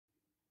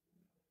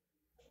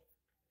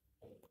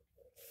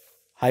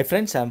Hi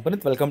friends, I am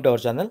Puneeth. Welcome to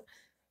our channel.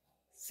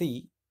 C,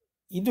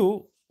 ಇದು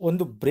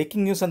ಒಂದು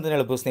breaking news ಅಂತ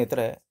ಹೇಳ್ಬೋದು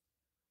ಸ್ನೇಹಿತರೆ.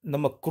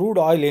 ನಮ್ಮ ಕ್ರೂಡ್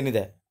ಆಯಿಲ್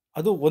ಏನಿದೆ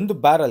ಅದು ಒಂದು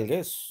ಬ್ಯಾರಲ್ಗೆ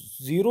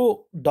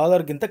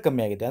 $0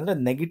 ಕಮ್ಮಿ ಆಗಿದೆ. ಅಂದರೆ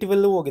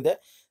ನೆಗೆಟಿವಲ್ಲೂ ಹೋಗಿದೆ.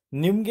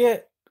 ನಿಮಗೆ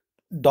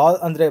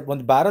ಅಂದರೆ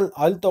ಒಂದು ಬ್ಯಾರಲ್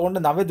ಆಯಿಲ್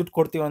ತೊಗೊಂಡು ನಾವೇ ದುಡ್ಡು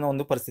ಕೊಡ್ತೀವಿ ಅನ್ನೋ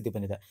ಒಂದು ಪರಿಸ್ಥಿತಿ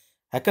ಬಂದಿದೆ.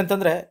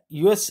 ಯಾಕಂತಂದರೆ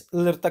US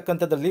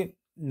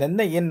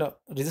ನಿನ್ನೆ ಏನು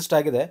ರಿಜಿಸ್ಟರ್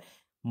ಆಗಿದೆ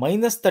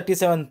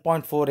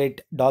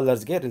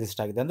 -$37.48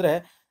 ರಿಜಿಸ್ಟರ್ ಆಗಿದೆ. ಅಂದರೆ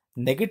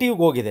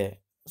ನೆಗೆಟಿವ್ಗೆ ಹೋಗಿದೆ.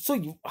 ಸೊ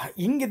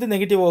ಹಿಂಗಿದು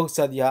ನೆಗೆಟಿವ್ ಹೋಗಕ್ಕೆ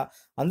ಸಾಧ್ಯ?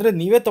 ಅಂದರೆ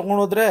ನೀವೇ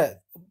ತೊಗೊಂಡೋದ್ರೆ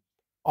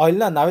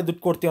ಆಯಿಲ್ನ ನಾವೇ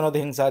ದುಡ್ಡು ಕೊಡ್ತೀವಿ ಅನ್ನೋದು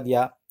ಹೆಂಗೆ ಸಾಧ್ಯ?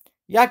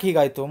 ಯಾಕೆ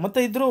ಹೀಗಾಯಿತು? ಮತ್ತು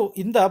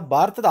ಇಂದ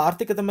ಭಾರತದ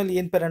ಆರ್ಥಿಕತೆ ಮೇಲೆ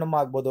ಏನು ಪರಿಣಾಮ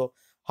ಆಗ್ಬೋದು?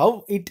 How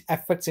it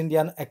effects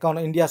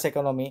India's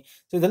economy?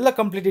 So ಇದೆಲ್ಲ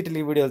ಕಂಪ್ಲೀಟ್ ಈ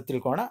ವಿಡಿಯೋದಲ್ಲಿ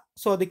ತಿಳ್ಕೊಳ್ಳೋಣ.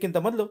 ಸೊ ಅದಕ್ಕಿಂತ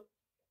ಮೊದಲು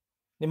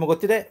ನಿಮಗೆ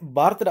ಗೊತ್ತಿದೆ,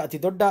 ಭಾರತದ ಅತಿ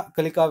ದೊಡ್ಡ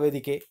ಕಲಿಕಾ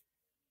ವೇದಿಕೆ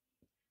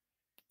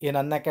ಏನು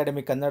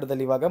ಅನ್ಅಕಾಡೆಮಿ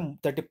ಕನ್ನಡದಲ್ಲಿ ಇವಾಗ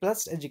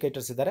 30+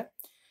 ಎಜುಕೇಟರ್ಸ್ ಇದ್ದಾರೆ.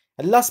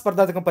 ಎಲ್ಲ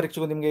ಸ್ಪರ್ಧಾತ್ಮಕ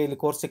ಪರೀಕ್ಷೆಗೂ ನಿಮಗೆ ಇಲ್ಲಿ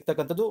ಕೋರ್ಸ್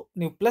ಸಿಗ್ತಕ್ಕಂಥದ್ದು.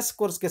 ನೀವು ಪ್ಲಸ್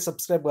ಕೋರ್ಸ್ಗೆ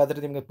ಸಬ್ಸ್ಕ್ರೈಬ್ ಆದರೆ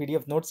ನಿಮಗೆ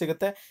PDF ನೋಟ್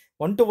ಸಿಗುತ್ತೆ.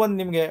 1-to-1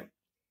 ನಿಮಗೆ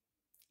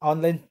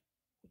ಆನ್ಲೈನ್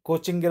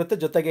ಕೋಚಿಂಗ್ ಇರುತ್ತೆ.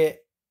 ಜೊತೆಗೆ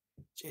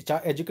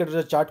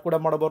ಎಜುಕೇಟರ್ ಚಾರ್ಟ್ ಕೂಡ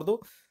ಮಾಡಬಹುದು.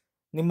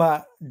 ನಿಮ್ಮ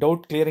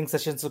ಡೌಟ್ ಕ್ಲಿಯರಿಂಗ್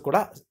ಸೆಷನ್ಸ್ ಕೂಡ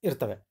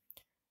ಇರ್ತವೆ.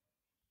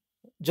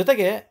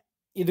 ಜೊತೆಗೆ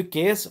ಇದು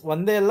KS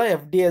ಒಂದೇ ಅಲ್ಲ,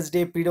 FDA,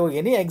 SDA, PDO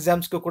ಎನಿ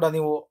ಎಕ್ಸಾಮ್ಸ್ಗೂ ಕೂಡ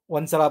ನೀವು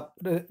ಒಂದ್ಸಲ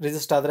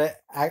ರಿಜಿಸ್ಟರ್ ಆದರೆ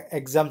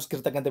ಎಕ್ಸಾಮ್ಸ್ಗೆ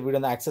ಇರ್ತಕ್ಕಂಥ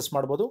ವಿಡಿಯೋನ ಆಕ್ಸೆಸ್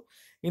ಮಾಡ್ಬೋದು.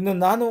 ಇನ್ನು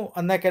ನಾನು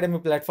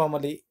ಅನ್ಅಕಾಡೆಮಿ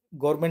ಪ್ಲ್ಯಾಟ್ಫಾರ್ಮಲ್ಲಿ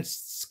ಗೌರ್ಮೆಂಟ್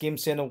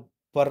ಸ್ಕೀಮ್ಸ್ ಏನು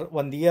ಪರ್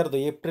 1 ಇಯರ್ದು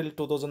ಏಪ್ರಿಲ್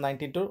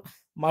 2019 ಟು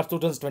ಮಾರ್ಚ್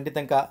 2020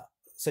 ತನಕ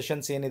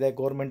ಸೆಷನ್ಸ್ ಏನಿದೆ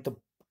ಗೌರ್ಮೆಂಟ್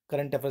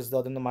ಕರೆಂಟ್ ಅಫೇರ್ಸ್ದು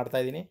ಅದನ್ನು ಮಾಡ್ತಾ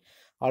ಇದ್ದೀನಿ.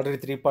 ಆಲ್ರೆಡಿ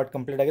 3 ಪಾರ್ಟ್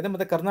ಕಂಪ್ಲೀಟ್ ಆಗಿದೆ.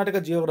 ಮತ್ತು ಕರ್ನಾಟಕ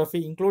ಜಿಯೋಗ್ರಫಿ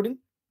ಇನ್ಕ್ಲೂಡಿಂಗ್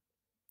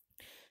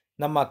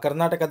ನಮ್ಮ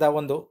ಕರ್ನಾಟಕದ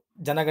ಒಂದು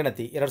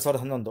ಜನಗಣತಿ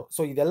 2011.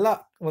 ಸೊ ಇದೆಲ್ಲ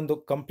ಒಂದು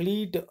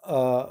ಕಂಪ್ಲೀಟ್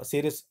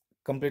ಸೀರೀಸ್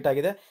ಕಂಪ್ಲೀಟ್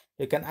ಆಗಿದೆ.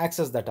 You can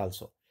access that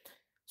also.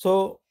 So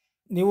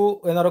ನೀವು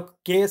ಏನಾದ್ರು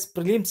KS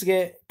ಪ್ರಿಲಿಮ್ಸ್ಗೆ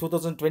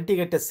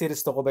 2020ಗೆ ಟೆಸ್ಟ್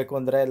ಸೀರೀಸ್ ತೊಗೋಬೇಕು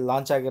ಅಂದರೆ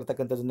ಲಾಂಚ್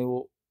ಆಗಿರ್ತಕ್ಕಂಥದ್ದು, ನೀವು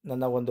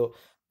ನನ್ನ ಒಂದು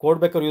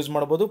ಕೋಡ್ ಬೇಕಾದ್ರೂ ಯೂಸ್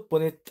ಮಾಡ್ಬೋದು,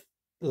 ಪುನೀತ್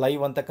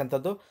ಲೈವ್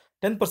ಅಂತಕ್ಕಂಥದ್ದು.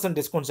 10%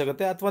 ಡಿಸ್ಕೌಂಟ್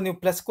ಸಿಗುತ್ತೆ. ಅಥವಾ ನೀವು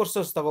ಪ್ಲಸ್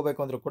ಕೋರ್ಸಸ್ ತೊಗೋಬೇಕು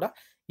ಅಂದರೂ ಕೂಡ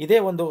ಇದೇ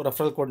ಒಂದು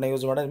ರೆಫರಲ್ ಕೋಡ್ನ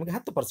ಯೂಸ್ ಮಾಡಿ ನಿಮಗೆ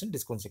 10%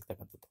 ಡಿಸ್ಕೌಂಟ್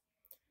ಸಿಗ್ತಕ್ಕಂಥದ್ದು.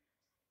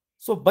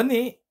 ಸೊ ಬನ್ನಿ,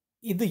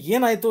 ಇದು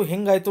ಏನಾಯಿತು,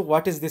 ಹೆಂಗಾಯಿತು,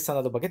 ವಾಟ್ ಈಸ್ ದಿಸ್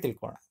ಅನ್ನೋದ್ರ ಬಗ್ಗೆ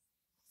ತಿಳ್ಕೊಳ್ಳೋಣ.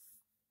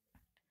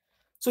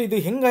 ಸೊ ಇದು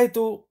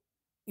ಹೆಂಗಾಯಿತು,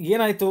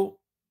 ಏನಾಯಿತು,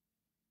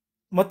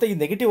 ಮತ್ತು ಈ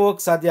ನೆಗೆಟಿವ್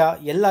ಹೋಗಕ್ಕೆ ಸಾಧ್ಯ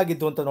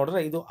ಎಲ್ಲಾಗಿದ್ದು ಅಂತ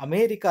ನೋಡಿದ್ರೆ, ಇದು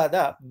ಅಮೇರಿಕಾದ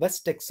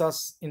ವೆಸ್ಟ್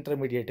ಟೆಕ್ಸಾಸ್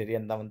ಇಂಟರ್ಮೀಡಿಯೇಟರಿ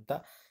ಅನ್ನೋಂಥ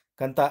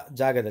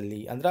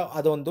ಜಾಗದಲ್ಲಿ, ಅಂದರೆ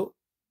ಅದೊಂದು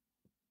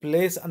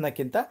ಪ್ಲೇಸ್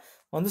ಅನ್ನೋಕ್ಕಿಂತ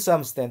ಒಂದು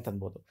ಸಂಸ್ಥೆ ಅಂತ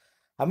ಅನ್ಬೋದು.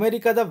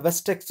 ಅಮೇರಿಕಾದ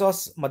ವೆಸ್ಟ್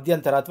ಟೆಕ್ಸಾಸ್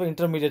ಮಧ್ಯಂತರ ಅಥವಾ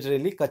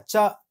ಇಂಟರ್ಮೀಡಿಯೇಟರಿಯಲ್ಲಿ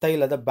ಕಚ್ಚಾ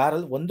ತೈಲದ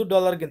ಬ್ಯಾರಲ್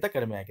 $1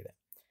 ಕಡಿಮೆ ಆಗಿದೆ.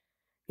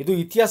 ಇದು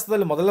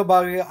ಇತಿಹಾಸದಲ್ಲಿ ಮೊದಲ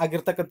ಬಾರಿ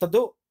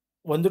ಆಗಿರ್ತಕ್ಕಂಥದ್ದು.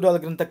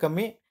 $1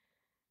 ಕಮ್ಮಿ,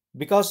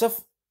 because of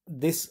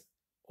this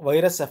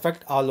virus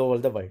effect all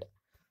over the world.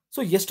 So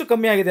ಎಷ್ಟು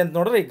ಕಮ್ಮಿ ಆಗಿದೆ ಅಂತ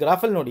ನೋಡಿದ್ರೆ ಈ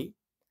ಗ್ರಾಫಲ್ಲಿ ನೋಡಿ,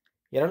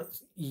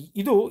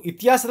 ಇದು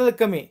ಇತಿಹಾಸದಲ್ಲಿ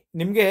ಕಮ್ಮಿ.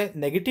 ನಿಮಗೆ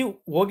ನೆಗೆಟಿವ್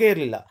ಹೋಗೇ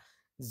ಇರಲಿಲ್ಲ.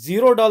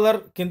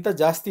 $0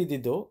 ಜಾಸ್ತಿ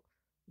ಇದ್ದಿದ್ದು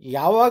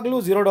ಯಾವಾಗಲೂ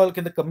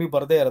 $0 ಕಮ್ಮಿ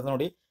ಬರದೇ ಇರೋದು.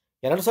 ನೋಡಿ,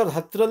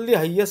 2010ರಲ್ಲಿ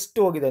ಹೈಯೆಸ್ಟ್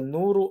ಹೋಗಿದೆ,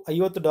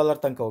 $150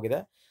 ತನಕ ಹೋಗಿದೆ.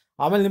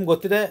 ಆಮೇಲೆ ನಿಮ್ಗೆ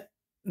ಗೊತ್ತಿದೆ,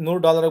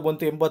 $100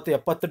 ಬಂತು, $80,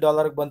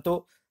 $70 ಬಂತು.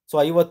 ಸೊ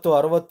 $50,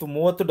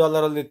 $60,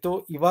 $30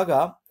 ಇವಾಗ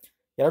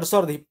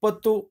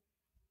 2020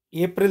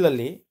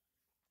 ಏಪ್ರಿಲಲ್ಲಿ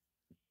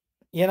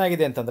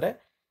ಏನಾಗಿದೆ ಅಂತಂದರೆ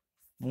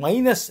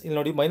ಮೈನಸ್, ಇಲ್ಲಿ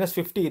ನೋಡಿ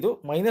 -50, ಇದು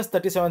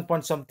 -37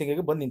 ಪಾಯಿಂಟ್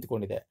ಸಮಥಿಂಗಿಗೆ ಬಂದು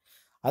ನಿಂತ್ಕೊಂಡಿದೆ.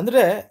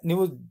 ಅಂದರೆ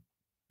ನೀವು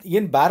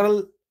ಏನು ಬ್ಯಾರಲ್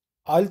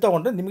ಆಯಿಲ್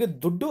ತೊಗೊಂಡ್ರೆ ನಿಮಗೆ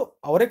ದುಡ್ಡು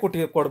ಅವರೇ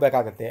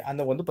ಕೊಡಬೇಕಾಗತ್ತೆ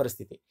ಅನ್ನೋ ಒಂದು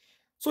ಪರಿಸ್ಥಿತಿ.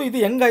 ಸೊ ಇದು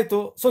ಹೆಂಗಾಯಿತು?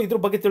 ಸೊ ಇದ್ರ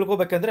ಬಗ್ಗೆ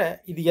ತಿಳ್ಕೊಬೇಕಂದ್ರೆ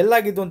ಇದು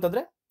ಎಲ್ಲಾಗಿದ್ದು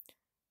ಅಂತಂದರೆ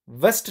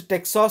ವೆಸ್ಟ್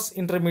ಟೆಕ್ಸಾಸ್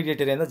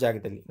ಇಂಟರ್ಮೀಡಿಯೇಟರಿ ಅನ್ನೋ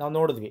ಜಾಗದಲ್ಲಿ ನಾವು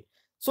ನೋಡಿದ್ವಿ.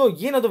 ಸೊ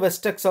ಏನದು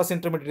ವೆಸ್ಟ್ ಟೆಕ್ಸಾಸ್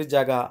ಇಂಟರ್ಮೀಡಿಯೇಟರಿ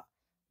ಜಾಗ?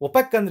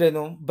 ಒಪೆಕ್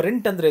ಅಂದ್ರೇನು,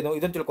 ಬ್ರೆಂಟ್ ಅಂದ್ರೇನು,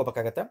 ಇದನ್ನು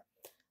ತಿಳ್ಕೊಬೇಕಾಗತ್ತೆ.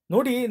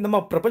 ನೋಡಿ, ನಮ್ಮ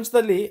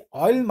ಪ್ರಪಂಚದಲ್ಲಿ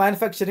ಆಯಿಲ್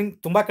ಮ್ಯಾನುಫ್ಯಾಕ್ಚರಿಂಗ್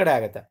ತುಂಬ ಕಡೆ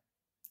ಆಗುತ್ತೆ.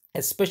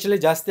 ಎಸ್ಪೆಷಲಿ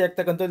ಜಾಸ್ತಿ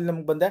ಆಗ್ತಕ್ಕಂಥದ್ದು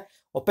ನಮ್ಗೆ ಬಂದೆ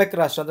ಒಪೆಕ್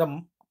ರಾಷ್ಟ್ರ, ಅಂದರೆ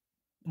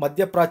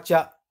ಮಧ್ಯಪ್ರಾಚ್ಯ,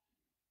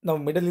 ನಾವು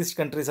ಮಿಡಲ್ ಈಸ್ಟ್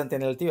ಕಂಟ್ರೀಸ್ ಅಂತ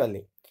ಏನು ಹೇಳ್ತೀವಿ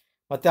ಅಲ್ಲಿ,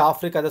 ಮತ್ತು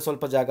ಆಫ್ರಿಕಾದ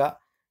ಸ್ವಲ್ಪ ಜಾಗ,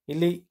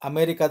 ಇಲ್ಲಿ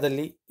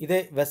ಅಮೇರಿಕಾದಲ್ಲಿ ಇದೇ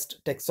ವೆಸ್ಟ್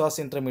ಟೆಕ್ಸಾಸ್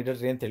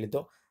ಇಂಟರ್ಮೀಡಿಯೇಟರಿ ಅಂತ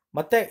ಹೇಳಿದ್ದು.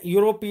 ಮತ್ತು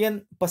ಯುರೋಪಿಯನ್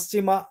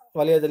ಪಶ್ಚಿಮ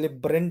ವಲಯದಲ್ಲಿ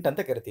ಬ್ರೆಂಟ್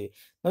ಅಂತ ಕರಿತೀವಿ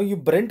ನಾವು. ಈ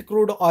ಬ್ರೆಂಟ್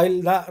ಕ್ರೂಡ್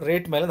ಆಯಿಲ್ನ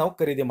ರೇಟ್ ಮೇಲೆ ನಾವು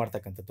ಖರೀದಿ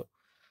ಮಾಡ್ತಕ್ಕಂಥದ್ದು.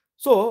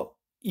 ಸೊ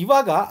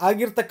ಇವಾಗ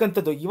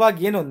ಆಗಿರ್ತಕ್ಕಂಥದ್ದು,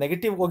 ಇವಾಗ ಏನು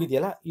ನೆಗೆಟಿವ್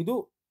ಹೋಗಿದೆಯಲ್ಲ, ಇದು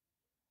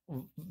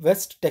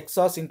ವೆಸ್ಟ್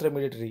ಟೆಕ್ಸಾಸ್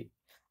ಇಂಟರ್ಮೀಡಿಯೇಟರಿ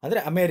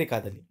ಅಂದರೆ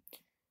ಅಮೇರಿಕಾದಲ್ಲಿ.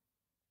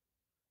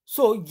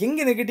 ಸೊ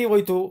ಹೆಂಗೆ ನೆಗೆಟಿವ್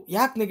ಹೋಯ್ತು,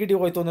 ಯಾಕೆ ನೆಗೆಟಿವ್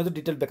ಹೋಯ್ತು ಅನ್ನೋದು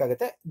ಡೀಟೇಲ್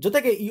ಬೇಕಾಗುತ್ತೆ.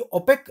 ಜೊತೆಗೆ ಈ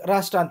ಒಪೆಕ್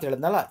ರಾಷ್ಟ್ರ ಅಂತ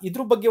ಹೇಳಿದ್ನಲ್ಲ,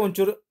 ಇದ್ರ ಬಗ್ಗೆ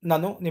ಒಂಚೂರು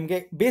ನಾನು ನಿಮಗೆ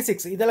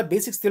ಬೇಸಿಕ್ಸ್, ಇದೆಲ್ಲ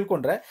ಬೇಸಿಕ್ಸ್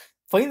ತಿಳ್ಕೊಂಡ್ರೆ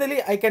finally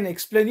I can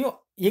explain you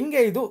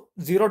ಹೆಂಗೆ ಇದು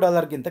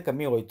 $0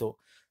 ಕಮ್ಮಿ ಹೋಯ್ತು.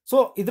 ಸೊ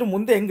ಇದ್ರ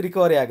ಮುಂದೆ ಹೆಂಗೆ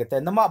ರಿಕವರಿ ಆಗುತ್ತೆ,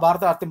 ನಮ್ಮ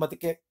ಭಾರತ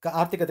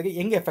ಆರ್ಥಿಕತೆಗೆ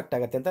ಹೆಂಗೆ ಎಫೆಕ್ಟ್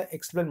ಆಗುತ್ತೆ ಅಂತ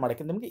ಎಕ್ಸ್ಪ್ಲೇನ್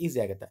ಮಾಡೋಕ್ಕೆ ನಮಗೆ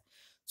ಈಸಿ ಆಗುತ್ತೆ.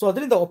 ಸೊ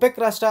ಅದರಿಂದ ಒಪೆಕ್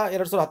ರಾಷ್ಟ್ರ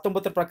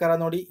 2019 ಪ್ರಕಾರ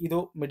ನೋಡಿ, ಇದು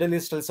middle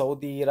ಈಸ್ಟಲ್ಲಿ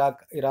Saudi,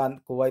 Iraq, Iran,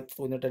 Kuwait,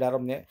 United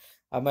Arab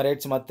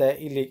Emirates ಮತ್ತು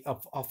ಇಲ್ಲಿ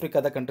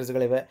ಆಫ್ರಿಕಾದ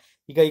ಕಂಟ್ರೀಸ್ಗಳಿವೆ.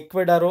 ಈಗ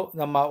ಇಕ್ವೆಡಾರು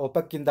ನಮ್ಮ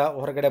ಒಪೆಕ್ಕಿಂದ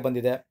ಹೊರಗಡೆ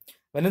ಬಂದಿದೆ.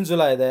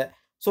 ವೆನೆಜುಲಾ ಇದೆ.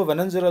 ಸೊ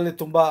ವೆನೆಜುಲಲ್ಲಿ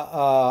ತುಂಬ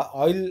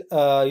ಆಯಿಲ್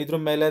ಇದ್ರ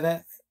ಮೇಲೇ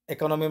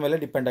ಎಕಾನಮಿ ಮೇಲೆ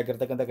ಡಿಪೆಂಡ್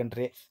ಆಗಿರ್ತಕ್ಕಂಥ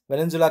ಕಂಟ್ರಿ.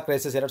 ವೆನೆಜುಲಾ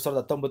ಕ್ರೈಸಿಸ್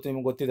 2019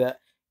 ನಿಮ್ಗೆ ಗೊತ್ತಿದೆ,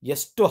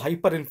 ಎಷ್ಟು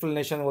ಹೈಪರ್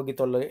ಇನ್ಫ್ಲೇಷನ್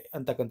ಹೋಗಿತ್ತು ಅಲ್ಲಿ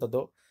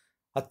ಅಂತಕ್ಕಂಥದ್ದು.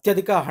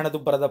 ಅತ್ಯಧಿಕ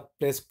ಹಣದುಬ್ಬರದ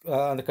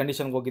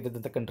ಕಂಡೀಷನ್ಗೆ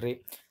ಹೋಗಿದ್ದಂಥ ಕಂಟ್ರಿ.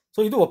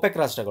 ಸೊ ಇದು ಒಪೆಕ್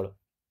ರಾಷ್ಟ್ರಗಳು.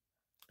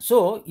 ಸೊ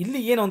ಇಲ್ಲಿ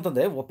ಏನು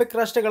ಅಂತಂದರೆ ಒಪೆಕ್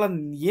ರಾಷ್ಟ್ರಗಳ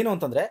ಏನು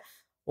ಅಂತಂದರೆ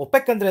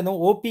ಒಪೆಕ್ ಅಂದ್ರೇನು,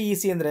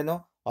 OPEC ಅಂದ್ರೇನು,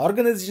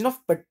 organisation of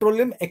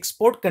petroleum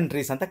export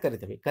countries ಅಂತ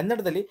ಕರಿತೀವಿ.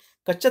 ಕನ್ನಡದಲ್ಲಿ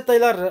ಕಚ್ಚಾ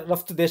ತೈಲ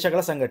ರಫ್ತು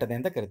ದೇಶಗಳ ಸಂಘಟನೆ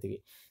ಅಂತ ಕರಿತೀವಿ.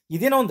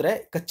 ಇದೇನು ಅಂದರೆ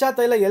ಕಚ್ಚಾ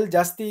ತೈಲ ಎಲ್ಲಿ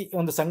ಜಾಸ್ತಿ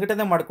ಒಂದು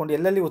ಸಂಘಟನೆ ಮಾಡ್ಕೊಂಡು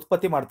ಎಲ್ಲೆಲ್ಲಿ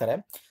ಉತ್ಪತ್ತಿ ಮಾಡ್ತಾರೆ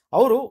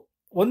ಅವರು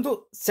ಒಂದು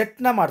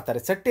ಸೆಟ್ನ ಮಾಡ್ತಾರೆ.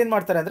 ಸೆಟ್ ಏನು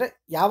ಮಾಡ್ತಾರೆ ಅಂದರೆ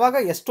ಯಾವಾಗ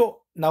ಎಷ್ಟು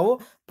ನಾವು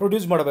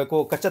ಪ್ರೊಡ್ಯೂಸ್ ಮಾಡಬೇಕು,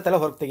 ಕಚ್ಚಾ ತೈಲ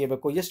ಹೊರಗೆ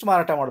ತೆಗಿಬೇಕು, ಎಷ್ಟು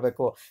ಮಾರಾಟ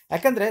ಮಾಡಬೇಕು.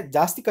 ಯಾಕಂದರೆ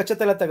ಜಾಸ್ತಿ ಕಚ್ಚಾ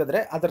ತೈಲ ತೆಗೆದ್ರೆ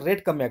ಅದರ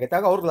ರೇಟ್ ಕಮ್ಮಿ ಆಗುತ್ತೆ,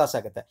 ಆಗ ಅವ್ರಿಗೆ ಲಾಸ್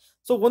ಆಗುತ್ತೆ.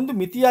 ಸೊ ಒಂದು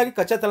ಮಿತಿಯಾಗಿ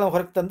ಕಚ್ಚಾ ತೈಲ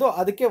ಹೊರಗೆ ತಂದು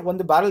ಅದಕ್ಕೆ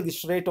ಒಂದು ಬ್ಯಾರಲ್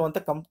ಇಷ್ಟು ರೇಟು ಅಂತ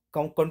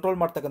ಕಂಟ್ರೋಲ್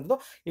ಮಾಡ್ತಕ್ಕಂಥದ್ದು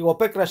ಈ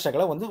ಒಪೆಕ್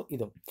ರಾಷ್ಟ್ರಗಳ ಒಂದು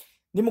ಇದು.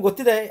 ನಿಮ್ಗೆ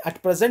ಗೊತ್ತಿದೆ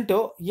ಅಟ್ ಪ್ರೆಸೆಂಟು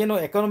ಏನು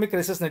ಎಕನಾಮಿಕ್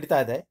ಕ್ರೈಸಿಸ್ ನಡೀತಾ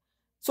ಇದೆ.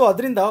 ಸೊ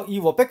ಅದರಿಂದ ಈ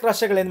ಒಪೆಕ್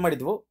ರಾಷ್ಟ್ರಗಳು ಏನು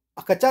ಮಾಡಿದ್ವು,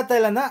 ಆ ಕಚ್ಚಾ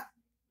ತೈಲನ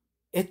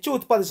ಹೆಚ್ಚು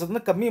ಉತ್ಪಾದಿಸೋದನ್ನ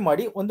ಕಮ್ಮಿ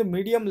ಮಾಡಿ ಒಂದು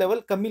ಮೀಡಿಯಂ ಲೆವೆಲ್,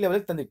 ಕಮ್ಮಿ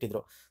ಲೆವೆಲ್ಗೆ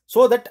ತಂದಿಟ್ಟಿದ್ರು. ಸೊ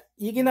ದಟ್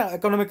ಈಗಿನ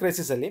ಎಕನಾಮಿಕ್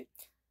ಕ್ರೈಸಿಸಲ್ಲಿ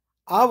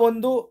ಆ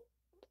ಒಂದು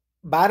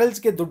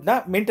ಬ್ಯಾರಲ್ಸ್ಗೆ ದುಡ್ಡನ್ನ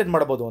ಮೇಂಟೈನ್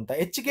ಮಾಡ್ಬೋದು ಅಂತ.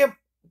 ಹೆಚ್ಚಿಗೆ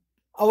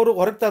ಅವರು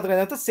ಹೊರಗೆ ತಂದ್ರೆ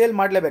ಏನಂತ ಸೇಲ್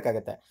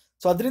ಮಾಡಲೇಬೇಕಾಗತ್ತೆ.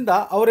 ಸೊ ಅದರಿಂದ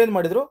ಅವ್ರೇನು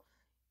ಮಾಡಿದರು,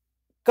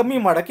 ಕಮ್ಮಿ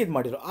ಮಾಡೋಕ್ಕೆ ಇದು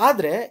ಮಾಡಿದರು.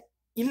 ಆದರೆ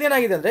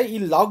ಇಲ್ಲೇನಾಗಿದೆ ಅಂದರೆ ಈ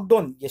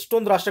ಲಾಕ್ಡೌನ್,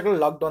 ಎಷ್ಟೊಂದು ರಾಷ್ಟ್ರಗಳು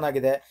ಲಾಕ್ಡೌನ್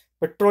ಆಗಿದೆ,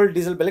 ಪೆಟ್ರೋಲ್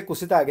ಡೀಸೆಲ್ ಬೆಲೆ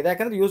ಕುಸಿತ ಆಗಿದೆ,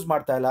 ಯಾಕಂದರೆ ಯೂಸ್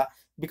ಮಾಡ್ತಾ ಇಲ್ಲ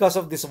because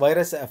of this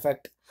virus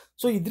effect.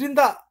 So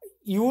ಇದರಿಂದ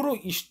ಇವರು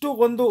ಇಷ್ಟು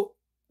ಒಂದು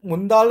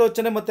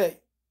ಮುಂದಾಲೋಚನೆ ಮತ್ತು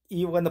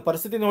ಈ ಒಂದು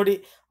ಪರಿಸ್ಥಿತಿ ನೋಡಿ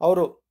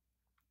ಅವರು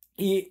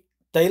ಈ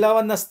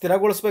ತೈಲವನ್ನು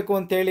ಸ್ಥಿರಗೊಳಿಸ್ಬೇಕು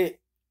ಅಂತೇಳಿ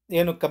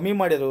ಏನು ಕಮ್ಮಿ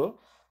ಮಾಡಿದ್ರು.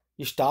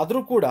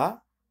 ಇಷ್ಟಾದರೂ ಕೂಡ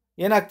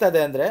ಏನಾಗ್ತಾ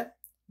ಇದೆ ಅಂದರೆ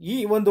ಈ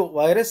ಒಂದು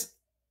ವೈರಸ್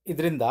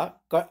ಇದರಿಂದ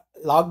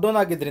ಲಾಕ್ಡೌನ್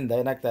ಆಗಿದ್ದರಿಂದ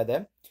ಏನಾಗ್ತಾ ಇದೆ,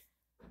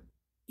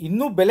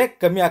 ಇನ್ನೂ ಬೆಲೆ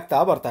ಕಮ್ಮಿ ಆಗ್ತಾ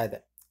ಬರ್ತಾ ಇದೆ.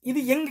 ಇದು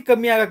ಹೆಂಗೆ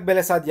ಕಮ್ಮಿ ಆಗಕ್ಕೆ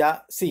ಬೆಲೆ ಸಾಧ್ಯ?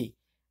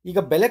 ಈಗ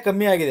ಬೆಲೆ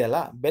ಕಮ್ಮಿ ಆಗಿದೆಯಲ್ಲ,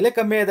 ಬೆಲೆ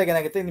ಕಮ್ಮಿ ಆದಾಗ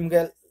ಏನಾಗುತ್ತೆ,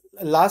 ನಿಮಗೆ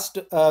ಲಾಸ್ಟ್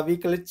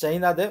ವೀಕಲ್ಲಿ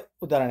ಚೈನಾದ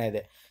ಉದಾಹರಣೆ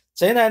ಇದೆ.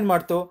 ಚೈನಾ ಏನು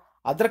ಮಾಡ್ತು,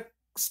 ಅದರ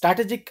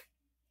ಸ್ಟ್ರಾಟಜಿಕ್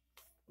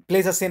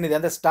ಪ್ಲೇಸಸ್ ಏನಿದೆ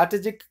ಅಂದರೆ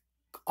ಸ್ಟ್ರಾಟಜಿಕ್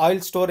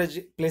ಆಯಿಲ್ ಸ್ಟೋರೇಜ್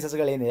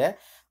ಪ್ಲೇಸಸ್ಗಳೇನಿದೆ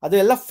ಅದು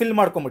ಎಲ್ಲ ಫಿಲ್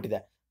ಮಾಡ್ಕೊಂಬಿಟ್ಟಿದೆ.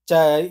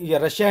 ಈಗ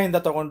ರಷ್ಯಾದಿಂದ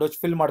ತೊಗೊಂಡು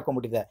ಫಿಲ್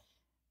ಮಾಡ್ಕೊಂಬಿಟ್ಟಿದೆ.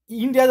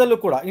 ಇಂಡಿಯಾದಲ್ಲೂ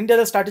ಕೂಡ,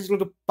 ಇಂಡಿಯಾದ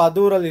ಸ್ಟ್ರಾಟಜಿಕ್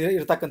ಪದೂರಲ್ಲಿ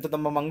ಇರ್ತಕ್ಕಂಥದ್ದು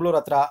ನಮ್ಮ ಮಂಗಳೂರು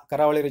ಹತ್ರ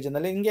ಕರಾವಳಿ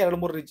ರೀಜನಲ್ಲಿ ಹಿಂಗೆ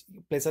 2-3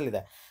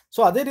 ಪ್ಲೇಸಲ್ಲಿದೆ.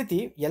 ಸೊ ಅದೇ ರೀತಿ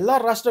ಎಲ್ಲ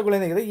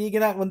ರಾಷ್ಟ್ರಗಳೇನಿದೆ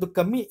ಈಗಿನ ಒಂದು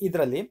ಕಮ್ಮಿ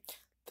ಇದರಲ್ಲಿ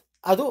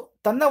ಅದು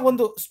ತನ್ನ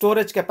ಒಂದು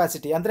ಸ್ಟೋರೇಜ್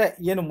ಕೆಪಾಸಿಟಿ ಅಂದರೆ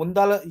ಏನು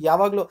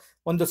ಯಾವಾಗಲೂ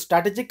ಒಂದು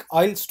ಸ್ಟ್ರಾಟಜಿಕ್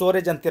ಆಯಿಲ್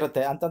ಸ್ಟೋರೇಜ್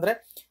ಅಂತಿರುತ್ತೆ. ಅಂತಂದರೆ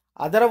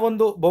ಅದರ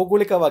ಒಂದು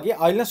ಭೌಗೋಳಿಕವಾಗಿ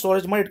ಆಯಿಲ್ನ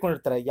ಸ್ಟೋರೇಜ್ ಮಾಡಿ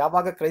ಇಟ್ಕೊಂಡಿರ್ತಾರೆ.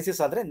 ಯಾವಾಗ ಕ್ರೈಸಿಸ್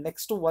ಆದರೆ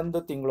ನೆಕ್ಸ್ಟ್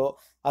 1 ತಿಂಗಳು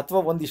ಅಥವಾ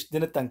ಒಂದಿಷ್ಟು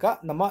ದಿನದ ತನಕ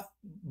ನಮ್ಮ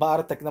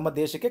ಭಾರತಕ್ಕೆ, ನಮ್ಮ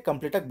ದೇಶಕ್ಕೆ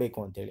ಕಂಪ್ಲೀಟಾಗಿ ಬೇಕು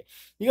ಅಂತೇಳಿ.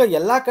 ಈಗ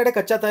ಎಲ್ಲ ಕಡೆ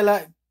ಕಚ್ಚಾ ತೈಲ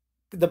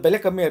ಬೆಲೆ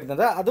ಕಮ್ಮಿ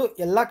ಇರೋದ್ರಿಂದ ಅದು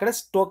ಎಲ್ಲ ಕಡೆ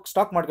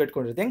ಸ್ಟಾಕ್ ಮಾಡ್ಕೊಂಡು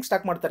ಇಟ್ಕೊಂಡಿರುತ್ತೆ. ಹೆಂಗೆ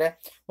ಸ್ಟಾಕ್ ಮಾಡ್ತಾರೆ,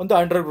 ಒಂದು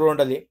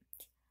ಅಂಡರ್ಗ್ರೌಂಡಲ್ಲಿ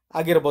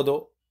ಆಗಿರ್ಬೋದು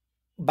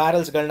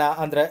ಬ್ಯಾರಲ್ಸ್ಗಳನ್ನ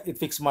ಅಂದರೆ ಇದು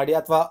ಫಿಕ್ಸ್ ಮಾಡಿ,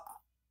 ಅಥವಾ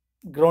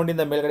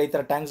ಗ್ರೌಂಡಿಂದ ಮೇಲ್ಗಡೆ ಈ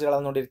ಥರ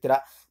ಟ್ಯಾಂಕ್ಸ್ಗಳನ್ನ ನೋಡಿರ್ತೀರ.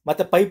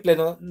 ಮತ್ತು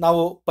ಪೈಪ್ಲೈನು,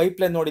 ನಾವು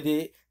ಪೈಪ್ಲೈನ್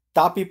ನೋಡಿದ್ದೀವಿ.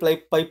 ತಾಪಿ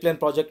ಪೈಪ್ಲೈನ್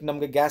ಪ್ರಾಜೆಕ್ಟ್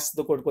ನಮಗೆ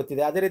ಗ್ಯಾಸ್ದು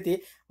ಕೊಟ್ಕೊತಿದೆ. ಅದೇ ರೀತಿ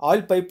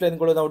ಆಯಿಲ್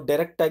ಪೈಪ್ಲೈನ್ಗಳು ನಾವು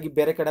ಡೈರೆಕ್ಟಾಗಿ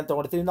ಬೇರೆ ಕಡೆ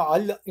ತೊಗೊಳ್ತೀವಿ. ಇನ್ನು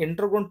ಆಯಿಲ್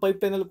ಅಂಡರ್ಗ್ರೌಂಡ್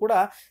ಪೈಪ್ಲೈನಲ್ಲಿ ಕೂಡ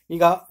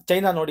ಈಗ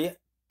ಚೈನಾ ನೋಡಿ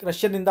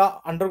ರಷ್ಯಾದಿಂದ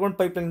ಅಂಡರ್ಗ್ರೌಂಡ್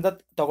ಪೈಪ್ಲೈನಿಂದ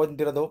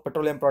ತೊಗೊಂಡಿರೋದು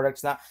ಪೆಟ್ರೋಲಿಯಂ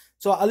ಪ್ರಾಡಕ್ಟ್ಸ್ನ.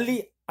 ಸೊ ಅಲ್ಲಿ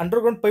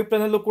ಅಂಡರ್ಗ್ರೌಂಡ್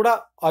ಪೈಪ್ಲೈನಲ್ಲೂ ಕೂಡ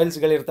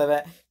ಆಯಿಲ್ಸ್ಗಳಿರ್ತವೆ.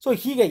 ಸೊ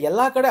ಹೀಗೆ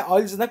ಎಲ್ಲ ಕಡೆ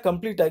ಆಯಿಲ್ಸ್ನ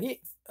ಕಂಪ್ಲೀಟಾಗಿ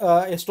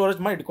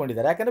ಸ್ಟೋರೇಜ್ ಮಾಡಿ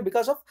ಇಟ್ಕೊಂಡಿದ್ದಾರೆ. ಯಾಕಂದರೆ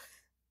ಬಿಕಾಸ್ ಆಫ್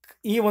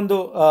ಈ ಒಂದು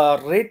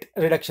ರೇಟ್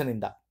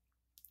ರಿಡಕ್ಷನಿಂದ.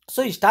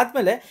 ಸೊ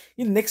ಇಷ್ಟಾದಮೇಲೆ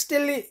ಇನ್ನು ನೆಕ್ಸ್ಟ್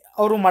ಎಲ್ಲಿ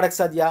ಅವರು ಮಾಡೋಕ್ಕೆ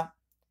ಸಾಧ್ಯ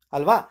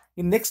ಅಲ್ವಾ,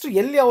 ಇನ್ನು ನೆಕ್ಸ್ಟ್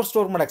ಎಲ್ಲಿ ಅವ್ರು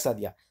ಸ್ಟೋರ್ ಮಾಡೋಕ್ಕೆ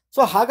ಸಾಧ್ಯ?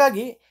 ಸೊ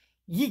ಹಾಗಾಗಿ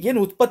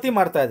ಈಗೇನು ಉತ್ಪತ್ತಿ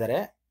ಮಾಡ್ತಾ ಇದ್ದಾರೆ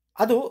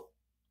ಅದು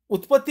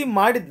ಉತ್ಪತ್ತಿ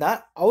ಮಾಡಿದ್ನ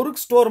ಅವ್ರಿಗೆ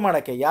ಸ್ಟೋರ್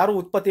ಮಾಡೋಕ್ಕೆ, ಯಾರು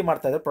ಉತ್ಪತ್ತಿ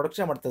ಮಾಡ್ತಾ ಇದ್ದಾರೆ,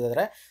 ಪ್ರೊಡಕ್ಷನ್ ಮಾಡ್ತಾ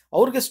ಇದ್ದಾರೆ,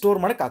 ಅವ್ರಿಗೆ ಸ್ಟೋರ್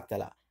ಮಾಡೋಕ್ಕೆ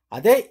ಆಗ್ತಾಯಿಲ್ಲ.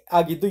 ಅದೇ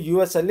ಆಗಿದ್ದು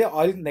US ಅಲ್ಲಿ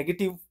oil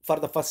negative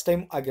for the first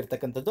time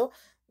ಆಗಿರ್ತಕ್ಕಂಥದ್ದು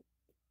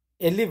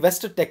ಎಲ್ಲಿ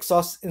ವೆಸ್ಟ್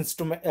ಟೆಕ್ಸಾಸ್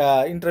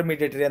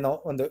ಇಂಟರ್ಮೀಡಿಯೇಟರಿ ಅನ್ನೋ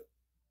ಒಂದು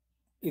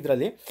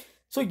ಇದರಲ್ಲಿ.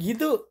 ಸೊ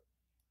ಇದು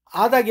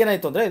ಆದಾಗ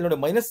ಏನಾಯಿತು ಅಂದರೆ ಇಲ್ಲಿ ನೋಡಿ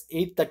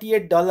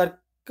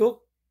 $38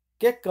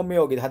 ಕಮ್ಮಿ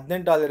ಹೋಗಿದೆ.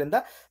 $18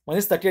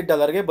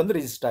 -$38 ಬಂದು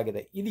ರಿಜಿಸ್ಟರ್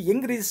ಆಗಿದೆ. ಇದು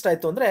ಹೆಂಗೆ ರಿಜಿಸ್ಟರ್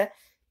ಆಯಿತು ಅಂದರೆ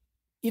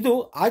ಇದು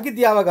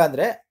ಆಗಿದ್ದು ಯಾವಾಗ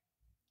ಅಂದರೆ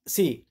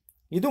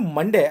ಇದು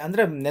ಮಂಡೇ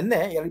ಅಂದರೆ ನಿನ್ನೆ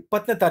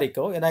 20ನೇ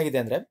ತಾರೀಕು ಏನಾಗಿದೆ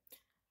ಅಂದರೆ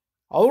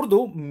ಅವ್ರದ್ದು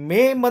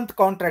ಮೇ ಮಂತ್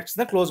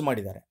ಕಾಂಟ್ರಾಕ್ಟ್ಸ್ನ ಕ್ಲೋಸ್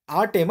ಮಾಡಿದ್ದಾರೆ.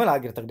 ಆ ಟೈಮಲ್ಲಿ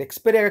ಆಗಿರ್ತಕ್ಕಂಥ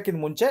ಎಕ್ಸ್ಪೈರಿ ಆಗೋಕ್ಕಿಂತ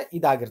ಮುಂಚೆ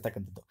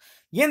ಇದಾಗಿರ್ತಕ್ಕಂಥದ್ದು.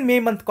 ಏನು ಮೇ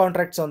ಮಂತ್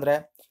ಕಾಂಟ್ರಾಕ್ಟ್ಸ್ ಅಂದರೆ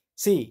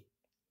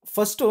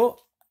ಫಸ್ಟು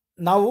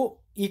ನಾವು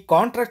ಈ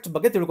ಕಾಂಟ್ರಾಕ್ಟ್ಸ್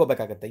ಬಗ್ಗೆ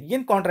ತಿಳ್ಕೊಬೇಕಾಗತ್ತೆ.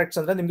 ಏನು ಕಾಂಟ್ರಾಕ್ಟ್ಸ್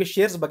ಅಂದರೆ ನಿಮಗೆ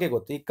ಶೇರ್ಸ್ ಬಗ್ಗೆ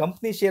ಗೊತ್ತು. ಈ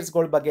ಕಂಪ್ನಿ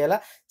ಶೇರ್ಸ್ಗಳ ಬಗ್ಗೆ ಎಲ್ಲ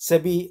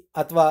ಸೆಬಿ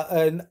ಅಥವಾ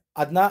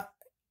ಅದನ್ನ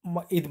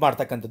ಇದು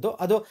ಮಾಡ್ತಕ್ಕಂಥದ್ದು.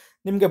 ಅದು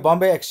ನಿಮಗೆ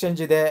ಬಾಂಬೆ ಎಕ್ಸ್ಚೇಂಜ್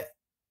ಇದೆ,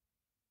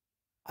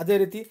 ಅದೇ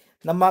ರೀತಿ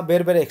ನಮ್ಮ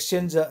ಬೇರೆ ಬೇರೆ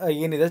ಎಕ್ಸ್ಚೇಂಜ್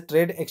ಏನಿದೆ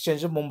ಟ್ರೇಡ್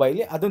ಎಕ್ಸ್ಚೇಂಜ್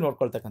ಮುಂಬೈಲಿ, ಅದು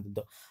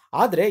ನೋಡ್ಕೊಳ್ತಕ್ಕಂಥದ್ದು.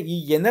 ಆದರೆ ಈ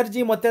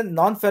ಎನರ್ಜಿ ಮತ್ತು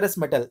ನಾನ್ ಫೆರಸ್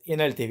ಮೆಟಲ್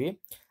ಏನು ಹೇಳ್ತೀವಿ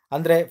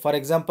ಅಂದರೆ ಫಾರ್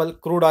ಎಕ್ಸಾಂಪಲ್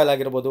ಕ್ರೂಡ್ ಆಯಿಲ್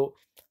ಆಗಿರ್ಬೋದು.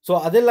 ಸೊ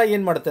ಅದೆಲ್ಲ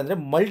ಏನು ಮಾಡುತ್ತೆ ಅಂದರೆ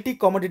multi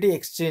commodity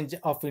exchange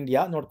of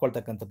India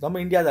ನೋಡ್ಕೊಳ್ತಕ್ಕಂಥದ್ದು. ನಮ್ಮ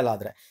ಇಂಡಿಯಾದಲ್ಲ,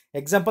 ಆದರೆ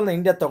ಎಕ್ಸಾಂಪಲ್ ನಾನು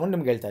ಇಂಡಿಯಾ ತೊಗೊಂಡು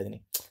ನಿಮ್ಗೆ ಹೇಳ್ತಾ ಇದ್ದೀನಿ.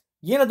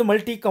 ಏನದು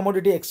multi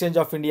commodity exchange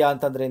of India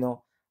ಅಂತಂದ್ರೇನು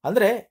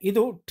ಅಂದರೆ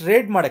ಇದು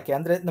ಟ್ರೇಡ್ ಮಾಡೋಕ್ಕೆ,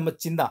 ಅಂದರೆ ನಮ್ಮ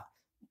ಚಿನ್ನ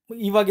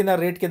ಇವಾಗಿನ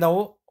ರೇಟ್ಗೆ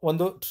ನಾವು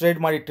ಒಂದು ಟ್ರೇಡ್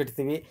ಮಾಡಿ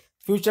ಇಟ್ಟಿರ್ತೀವಿ.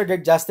 ಫ್ಯೂಚರ್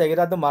ಡೇಟ್ ಜಾಸ್ತಿ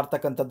ಆಗಿರೋ ಅದು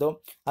ಮಾರ್ತಕ್ಕಂಥದ್ದು.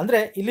 ಅಂದರೆ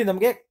ಇಲ್ಲಿ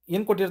ನಮಗೆ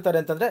ಏನು ಕೊಟ್ಟಿರ್ತಾರೆ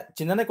ಅಂತಂದರೆ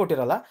ಚಿನ್ನನೇ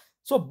ಕೊಟ್ಟಿರಲ್ಲ.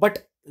 ಸೊ ಬಟ್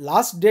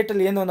ಲಾಸ್ಟ್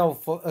ಡೇಟಲ್ಲಿ ಏನು ನಾವು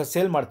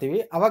ಸೇಲ್ ಮಾಡ್ತೀವಿ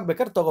ಅವಾಗ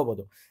ಬೇಕಾದ್ರೆ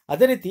ತೊಗೋಬೋದು.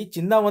 ಅದೇ ರೀತಿ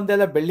ಚಿನ್ನ ಒಂದೇ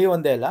ಅಲ್ಲ, ಬೆಳ್ಳಿ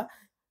ಒಂದೇ ಅಲ್ಲ,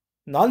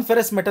 ನಾನ್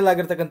ಫೆರಸ್ ಮೆಟಲ್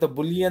ಆಗಿರ್ತಕ್ಕಂಥ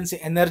ಬುಲಿಯನ್ಸ್,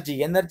 ಎನರ್ಜಿ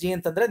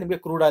ಅಂತಂದರೆ ನಿಮಗೆ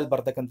ಕ್ರೂಡ್ ಆಯಿಲ್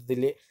ಬರ್ತಕ್ಕಂಥದ್ದು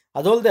ಇಲ್ಲಿ.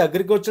 ಅದಲ್ಲದೆ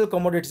ಅಗ್ರಿಕಲ್ಚರ್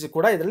ಕಮೋಡಿಟೀಸ್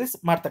ಕೂಡ ಇದರಲ್ಲಿ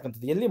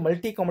ಮಾಡ್ತಕ್ಕಂಥದ್ದು. ಎಲ್ಲಿ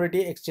ಮಲ್ಟಿ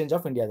ಕಮೋಡಿಟಿ ಎಕ್ಸ್ಚೇಂಜ್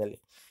ಆಫ್ ಇಂಡಿಯಾದಲ್ಲಿ.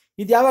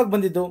 ಇದು ಯಾವಾಗ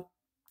ಬಂದಿದ್ದು?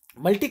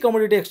 Multi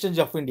commodity exchange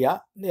of India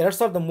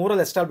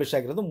 2003 establish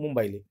ಆಗಿರೋದು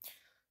ಮುಂಬೈಲಿ.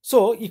 ಸೊ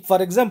ಈಗ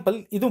ಫಾರ್ ಎಕ್ಸಾಂಪಲ್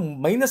ಇದು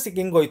ಮೈನಸ್ಸಿಗೆ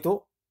ಹೆಂಗೋಯ್ತು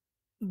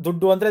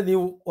ದುಡ್ಡು ಅಂದರೆ,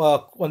 ನೀವು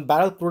ಒಂದು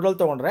ಬ್ಯಾರಲ್ ಕ್ರೂಡಲ್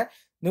ತೊಗೊಂಡ್ರೆ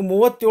ನೀವು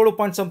 37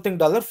 ಪಾಯಿಂಟ್ ಸಮಥಿಂಗ್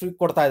ಡಾಲರ್ ಫ್ರೀ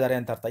ಕೊಡ್ತಾ ಇದ್ದಾರೆ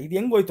ಅಂತ ಅರ್ಥ. ಇದು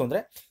ಹೆಂಗೋಯ್ತು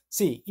ಅಂದರೆ,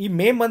 ಈ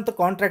ಮೇ ಮಂತ್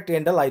ಕಾಂಟ್ರಾಕ್ಟ್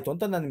ಎಂಡಲ್ಲಿ ಆಯಿತು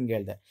ಅಂತ ನಾನು ನಿಮ್ಗೆ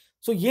ಹೇಳಿದೆ.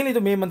 ಸೊ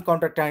ಏನಿದು ಮೇ ಮಂತ್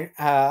ಕಾಂಟ್ರಾಕ್ಟ್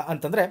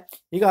ಅಂತಂದರೆ,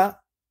 ಈಗ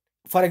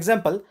ಫಾರ್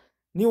ಎಕ್ಸಾಂಪಲ್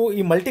ನೀವು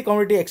ಈ ಮಲ್ಟಿ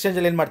ಕಮೋಡಿಟಿ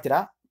ಎಕ್ಸ್ಚೇಂಜಲ್ಲಿ ಏನು ಮಾಡ್ತೀರಾ,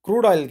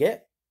 ಕ್ರೂಡ್ ಆಯಿಲ್ಗೆ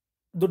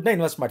ದುಡ್ಡನ್ನ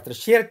ಇನ್ವೆಸ್ಟ್ ಮಾಡ್ತೀರಾ.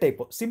 ಶೇರ್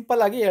ಟೈಪು,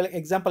 ಸಿಂಪಲ್ ಆಗಿ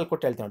ಎಕ್ಸಾಂಪಲ್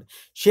ಕೊಟ್ಟು ಹೇಳ್ತೀನಿ ನೋಡಿ.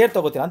 ಶೇರ್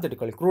ತೊಗೋತೀರಾ ಅಂತ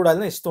ಇಟ್ಕೊಳ್ಳಿ, ಕ್ರೂಡ್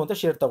ಆಯಿಲ್ನ ಇಷ್ಟು ಅಂತ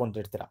ಶೇರ್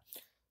ತೊಗೊಂಡಿರ್ತೀರಾ.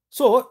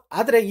 ಸೊ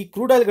ಆದರೆ ಈ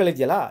ಕ್ರೂಡ್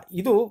ಆಯಿಲ್ಗಳಿದೆಯಲ್ಲ,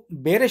 ಇದು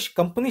ಬೇರೆ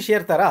ಕಂಪ್ನಿ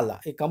ಶೇರ್ ಥರ ಅಲ್ಲ.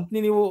 ಈ ಕಂಪ್ನಿ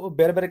ನೀವು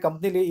ಬೇರೆ ಬೇರೆ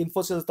ಕಂಪ್ನಿಲಿ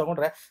ಇನ್ಫೋಸಿಸ್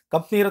ತೊಗೊಂಡ್ರೆ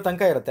ಕಂಪ್ನಿ ಇರೋ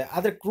ತನಕ ಇರುತ್ತೆ.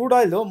 ಆದರೆ ಕ್ರೂಡ್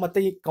ಆಯಿಲು ಮತ್ತು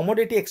ಈ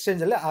ಕಮೋಡಿಟಿ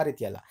ಎಕ್ಸ್ಚೇಂಜಲ್ಲೇ ಆ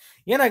ರೀತಿ ಅಲ್ಲ.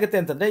 ಏನಾಗುತ್ತೆ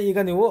ಅಂತಂದರೆ, ಈಗ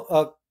ನೀವು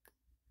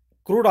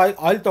ಕ್ರೂಡ್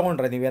ಆಯಿಲ್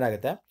ತೊಗೊಂಡ್ರೆ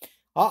ನೀವೇನಾಗುತ್ತೆ,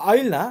 ಆ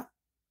ಆಯಿಲ್ನ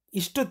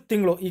ಇಷ್ಟು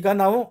ತಿಂಗಳು, ಈಗ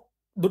ನಾವು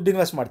ದುಡ್ಡು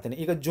ಇನ್ವೆಸ್ಟ್ ಮಾಡ್ತೀನಿ.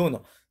 ಈಗ ಜೂನು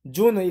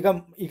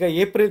ಈಗ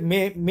ಏಪ್ರಿಲ್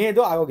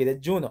ಮೇದು ಆಗೋಗಿದೆ.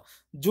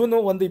 ಜೂನು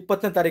ಒಂದು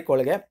 20ನೇ ತಾರೀಕು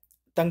ಒಳಗೆ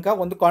ತನಕ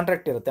ಒಂದು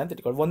ಕಾಂಟ್ರಾಕ್ಟ್ ಇರುತ್ತೆ ಅಂತ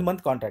ಇಟ್ಕೊಳ್ಳಿ, 1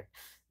 ಮಂತ್ ಕಾಂಟ್ರಾಕ್ಟ್.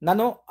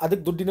 ನಾನು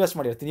ಅದಕ್ಕೆ ದುಡ್ಡು ಇನ್ವೆಸ್ಟ್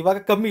ಮಾಡಿರ್ತೀನಿ. ಇವಾಗ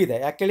ಕಮ್ಮಿ ಇದೆ,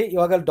 ಯಾಕೇಳಿ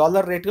ಇವಾಗ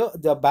ಡಾಲರ್ ರೇಟು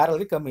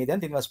ಬ್ಯಾರಲ್ಗೆ ಕಮ್ಮಿ ಇದೆ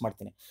ಅಂತ ಇನ್ವೆಸ್ಟ್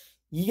ಮಾಡ್ತೀನಿ.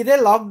 ಇದೇ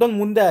ಲಾಕ್ಡೌನ್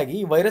ಮುಂದೆ ಆಗಿ,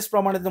 ವೈರಸ್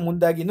ಪ್ರಮಾಣದ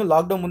ಮುಂದೆ ಆಗಿ, ಇನ್ನೂ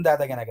ಲಾಕ್ಡೌನ್ ಮುಂದೆ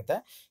ಆದಾಗ ಏನಾಗುತ್ತೆ,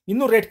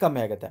 ಇನ್ನೂ ರೇಟ್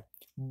ಕಮ್ಮಿ ಆಗುತ್ತೆ.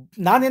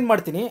 ನಾನೇನು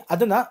ಮಾಡ್ತೀನಿ,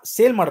 ಅದನ್ನು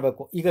ಸೇಲ್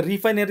ಮಾಡಬೇಕು. ಈಗ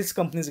ರಿಫೈನರೀಸ್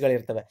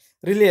ಕಂಪ್ನೀಸ್ಗಳಿರ್ತವೆ,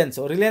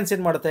 ರಿಲಯನ್ಸ್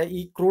ಏನು ಮಾಡುತ್ತೆ,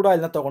 ಈ ಕ್ರೂಡ್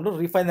ಆಯಿಲ್ನ ತೊಗೊಂಡು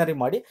ರಿಫೈನರಿ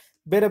ಮಾಡಿ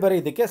ಬೇರೆ ಬೇರೆ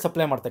ಇದಕ್ಕೆ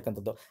ಸಪ್ಲೈ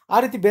ಮಾಡ್ತಕ್ಕಂಥದ್ದು. ಆ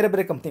ರೀತಿ ಬೇರೆ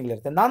ಬೇರೆ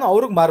ಕಂಪ್ನಿಗಳಿರುತ್ತೆ, ನಾನು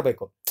ಅವ್ರಿಗೆ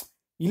ಮಾರಬೇಕು.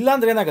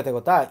 ಇಲ್ಲಾಂದ್ರೆ ಏನಾಗುತ್ತೆ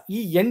ಗೊತ್ತಾ,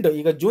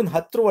 ಈಗ ಜೂನ್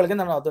 10 ಒಳಗೆ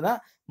ನಾನು ಅದನ್ನು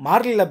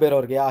ಮಾರಲಿಲ್ಲ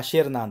ಬೇರೆಯವ್ರಿಗೆ ಆ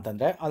ಶೇರ್ನ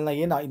ಅಂತಂದರೆ, ಅಲ್ಲಿ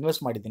ಏನು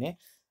ಇನ್ವೆಸ್ಟ್ ಮಾಡಿದ್ದೀನಿ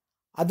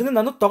ಅದನ್ನು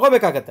ನಾನು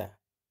ತೊಗೋಬೇಕಾಗತ್ತೆ.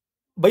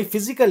 ಬೈ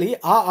ಫಿಸಿಕಲಿ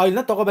ಆ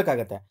ಆಯಿಲ್ನ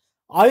ತೊಗೋಬೇಕಾಗತ್ತೆ.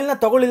 ಆಯಿಲ್ನ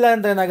ತೊಗೊಳ್ಳಿಲ್ಲ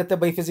ಅಂದರೆ ಏನಾಗುತ್ತೆ,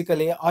 ಬೈ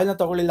ಫಿಸಿಕಲಿ ಆಯಿಲ್ನ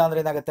ತೊಗೊಳ್ಳಿಲ್ಲ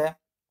ಅಂದರೆ ಏನಾಗುತ್ತೆ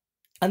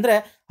ಅಂದರೆ,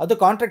 ಅದು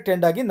ಕಾಂಟ್ರಾಕ್ಟ್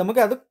ಎಂಡ್ ಆಗಿ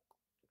ನಮಗೆ ಅದು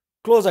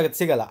ಕ್ಲೋಸ್ ಆಗುತ್ತೆ,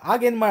 ಸಿಗಲ್ಲ.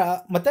 ಆಗೇನು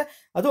ಮತ್ತೆ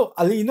ಅದು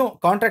ಅಲ್ಲಿ ಇನ್ನೂ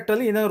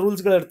ಕಾಂಟ್ರಾಕ್ಟಲ್ಲಿ ಏನೋ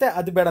ರೂಲ್ಸ್ಗಳಿರುತ್ತೆ,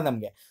 ಅದು ಬೇಡ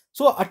ನಮಗೆ.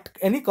 ಸೊ ಅಟ್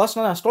ಎನಿ ಕಾಸ್ಟ್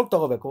ನಾನು ಅಷ್ಟೊಳಗೆ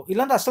ತೊಗೋಬೇಕು,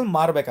 ಇಲ್ಲಾಂದ್ರೆ ಅಷ್ಟೊಂದು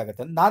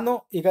ಮಾರಬೇಕಾಗತ್ತೆ. ನಾನು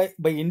ಈಗ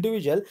ಬೈ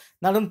ಇಂಡಿವಿಜುವಲ್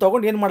ನಾನು ಅದನ್ನು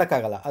ತೊಗೊಂಡು ಏನು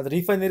ಮಾಡೋಕ್ಕಾಗಲ್ಲ, ಅದು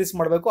ರಿಫೈನರೀಸ್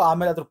ಮಾಡಬೇಕು,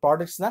 ಆಮೇಲೆ ಅದ್ರ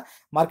ಪ್ರಾಡಕ್ಟ್ಸ್ನ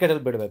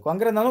ಮಾರ್ಕೆಟಲ್ಲಿ ಬಿಡಬೇಕು.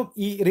 ಹಂಗಾರೆ ನಾನು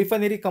ಈ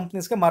ರಿಫೈನರಿ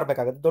ಕಂಪ್ನೀಸ್ಗೆ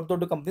ಮಾರಬೇಕಾಗುತ್ತೆ, ದೊಡ್ಡ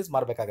ದೊಡ್ಡ ಕಂಪ್ನೀಸ್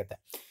ಮಾರಬೇಕಾಗತ್ತೆ.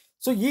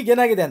 ಸೊ ಈಗ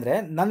ಏನಾಗಿದೆ ಅಂದರೆ,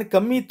 ನನಗೆ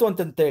ಕಮ್ಮಿ ಇತ್ತು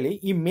ಅಂತಂತೇಳಿ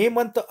ಈ ಮೇ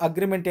ಮಂತ್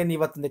ಅಗ್ರಿಮೆಂಟ್ ಏನು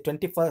ಇವತ್ತಿಂದ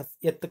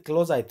 25th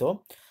ಕ್ಲೋಸ್ ಆಯಿತು,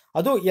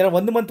 ಅದು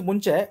 1 ಮಂತ್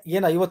ಮುಂಚೆ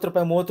ಏನು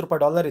 ₹50 $30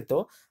 ಡಾಲರ್ ಇತ್ತು,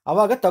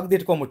 ಅವಾಗ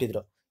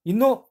ತೆಗೆದಿಟ್ಕೊಂಡ್ಬಿಟ್ಟಿದ್ರು.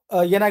 ಇನ್ನೂ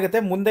ಏನಾಗುತ್ತೆ,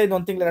 ಮುಂದೆ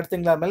ಇನ್ನೊಂದು ತಿಂಗಳು 2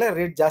 ತಿಂಗಳ ಆದಮೇಲೆ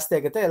ರೇಟ್ ಜಾಸ್ತಿ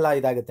ಆಗುತ್ತೆ, ಎಲ್ಲ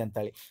ಇದಾಗುತ್ತೆ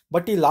ಅಂತೇಳಿ.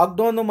 ಬಟ್ ಈ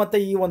ಲಾಕ್ಡೌನು ಮತ್ತು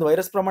ಈ ಒಂದು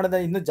ವೈರಸ್ ಪ್ರಮಾಣದ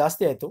ಇನ್ನೂ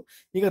ಜಾಸ್ತಿ ಆಯಿತು,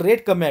 ಈಗ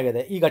ರೇಟ್ ಕಮ್ಮಿ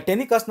ಆಗಿದೆ. ಈಗ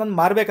ಟೆನಿ ಕಾಸ್ಟ್ ನಾನು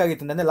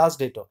ಮಾರಬೇಕಾಗಿತ್ತು, ನೆನ್ನೆ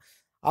ಲಾಸ್ಟ್ ಡೇಟು.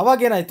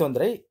 ಅವಾಗ ಏನಾಯಿತು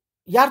ಅಂದರೆ,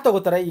 ಯಾರು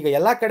ತಗೋತಾರೆ, ಈಗ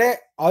ಎಲ್ಲ ಕಡೆ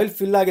ಆಯಿಲ್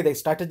ಫಿಲ್ ಆಗಿದೆ,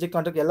 ಸ್ಟ್ರಾಟಜಿಕ್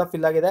ಕಾಂಟ್ರಾಕ್ಟ್ ಎಲ್ಲ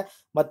ಫಿಲ್ ಆಗಿದೆ,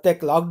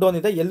 ಮತ್ತು ಲಾಕ್ಡೌನ್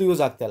ಇದೆ, ಎಲ್ಲೂ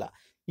ಯೂಸ್ ಆಗ್ತಾಯಿಲ್ಲ.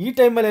 ಈ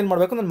ಟೈಮಲ್ಲಿ ಏನು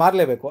ಮಾಡಬೇಕು, ನಾನು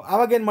ಮಾರಲೇಬೇಕು.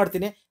 ಆವಾಗ ಏನು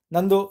ಮಾಡ್ತೀನಿ,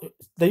 ನಂದು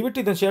ದಯವಿಟ್ಟು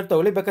ಇದನ್ನು ಶೇರ್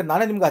ತೊಗೊಳ್ಳಿ, ಬೇಕಾದ್ರೆ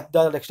ನಾನೇ ನಿಮ್ಗೆ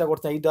 $10 ಎಕ್ಸ್ಟ್ರಾ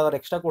ಕೊಡ್ತೀನಿ, $5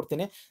 ಎಕ್ಸ್ಟ್ರಾ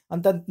ಕೊಡ್ತೀನಿ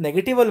ಅಂತ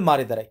ನೆಗೆಟಿವಲ್ಲಿ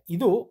ಮಾರಿದ್ದಾರೆ.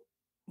 ಇದು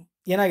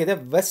ಏನಾಗಿದೆ,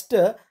 ವೆಸ್ಟ್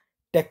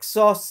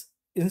ಟೆಕ್ಸಾಸ್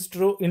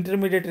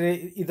ಇಂಟರ್ಮೀಡಿಯೇಟರಿ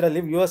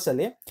ಇದರಲ್ಲಿ US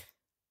ಅಲ್ಲಿ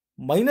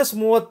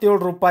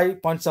 -37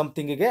 ಪಾಯಿಂಟ್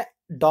ಸಮಥಿಂಗಿಗೆ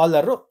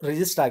ಡಾಲರು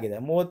ರಿಜಿಸ್ಟರ್ ಆಗಿದೆ.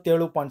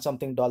 37 ಪಾಯಿಂಟ್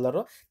ಸಮಥಿಂಗ್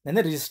ಡಾಲರು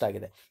ನೆನ್ನೆ ರಿಜಿಸ್ಟರ್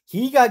ಆಗಿದೆ.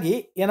 ಹೀಗಾಗಿ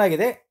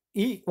ಏನಾಗಿದೆ,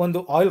 ಈ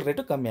ಒಂದು ಆಯಿಲ್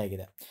ರೇಟು ಕಮ್ಮಿ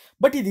ಆಗಿದೆ.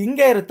 ಬಟ್ ಇದು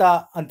ಹಿಂಗೆ ಇರುತ್ತಾ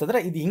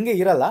ಅಂತಂದರೆ, ಇದು ಹಿಂಗೆ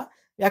ಇರಲ್ಲ.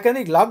 ಯಾಕಂದರೆ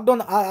ಈಗ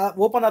ಲಾಕ್ಡೌನ್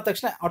ಓಪನ್ ಆದ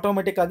ತಕ್ಷಣ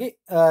ಆಟೋಮೆಟಿಕ್ ಆಗಿ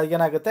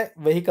ಏನಾಗುತ್ತೆ,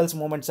 ವೆಹಿಕಲ್ಸ್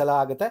ಮೂವ್ಮೆಂಟ್ಸ್ ಎಲ್ಲ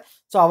ಆಗುತ್ತೆ.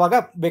 ಸೊ ಆವಾಗ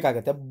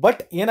ಬೇಕಾಗುತ್ತೆ.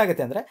 ಬಟ್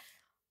ಏನಾಗುತ್ತೆ ಅಂದರೆ,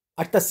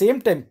 ಅಟ್ ದ ಸೇಮ್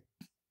ಟೈಮ್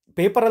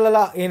ಪೇಪರಲ್ಲೆಲ್ಲ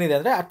ಏನಿದೆ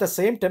ಅಂದರೆ, at the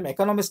same time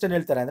economist ಏನು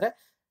ಹೇಳ್ತಾರೆ ಅಂದರೆ,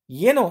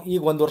 ಏನು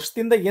ಈಗ 1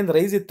 ವರ್ಷದಿಂದ ಏನು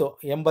ರೈಸ್ ಇತ್ತು,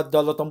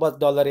 $80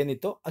 $90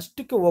 ಏನಿತ್ತು,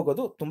 ಅಷ್ಟಕ್ಕೆ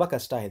ಹೋಗೋದು ತುಂಬ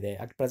ಕಷ್ಟ ಇದೆ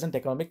ಅಟ್ ಪ್ರೆಸೆಂಟ್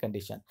ಎಕನಾಮಿಕ್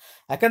ಕಂಡೀಷನ್.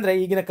 ಯಾಕಂದರೆ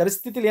ಈಗಿನ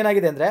ಪರಿಸ್ಥಿತಿಲಿ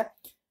ಏನಾಗಿದೆ ಅಂದರೆ,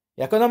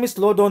 ಎಕನಾಮಿ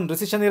ಸ್ಲೋ ಡೌನ್,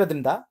 ರಿಸೆಷನ್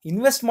ಇರೋದ್ರಿಂದ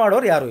ಇನ್ವೆಸ್ಟ್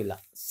ಮಾಡೋರು ಯಾರೂ ಇಲ್ಲ.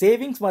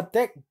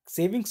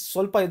 ಸೇವಿಂಗ್ಸ್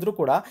ಸ್ವಲ್ಪ ಇದ್ರೂ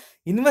ಕೂಡ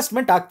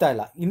ಇನ್ವೆಸ್ಟ್ಮೆಂಟ್ ಆಗ್ತಾ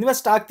ಇಲ್ಲ.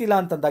 ಇನ್ವೆಸ್ಟ್ ಆಗ್ತಿಲ್ಲ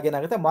ಅಂತಂದಾಗ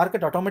ಏನಾಗುತ್ತೆ,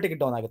 ಮಾರ್ಕೆಟ್ ಆಟೋಮೆಟಿಕ್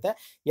ಡೌನ್ ಆಗುತ್ತೆ.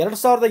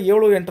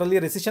 2007-8ರಲ್ಲಿ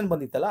ರಿಸೆಷನ್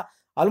ಬಂದಿತ್ತಲ್ಲ,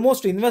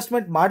 ಆಲ್ಮೋಸ್ಟ್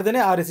ಇನ್ವೆಸ್ಟ್ಮೆಂಟ್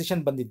ಮಾಡ್ದೇ ಆ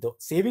ರಿಸೆಷನ್ ಬಂದಿದ್ದು.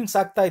 ಸೇವಿಂಗ್ಸ್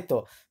ಆಗ್ತಾ ಇತ್ತು,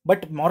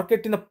 ಬಟ್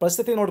ಮಾರ್ಕೆಟಿನ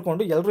ಪರಿಸ್ಥಿತಿ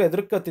ನೋಡಿಕೊಂಡು ಎಲ್ಲರೂ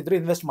ಎದುರುಕತ್ತಿದ್ರು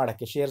ಇನ್ವೆಸ್ಟ್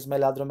ಮಾಡೋಕ್ಕೆ, ಶೇರ್ಸ್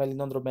ಮೇಲೆ, ಅದ್ರ ಮೇಲೆ,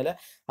 ಇನ್ನೊಂದ್ರ ಮೇಲೆ.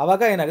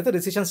 ಆವಾಗ ಏನಾಗುತ್ತೆ,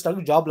 ರಿಸೆಷನ್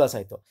ಸ್ಟಾರ್ಟ್, ಜಾಬ್ ಲಾಸ್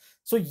ಆಯಿತು.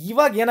 ಸೊ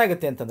ಇವಾಗ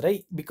ಏನಾಗುತ್ತೆ ಅಂತಂದರೆ,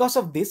 ಬಿಕಾಸ್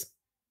ಆಫ್ ದಿಸ್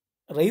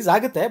ರೈಸ್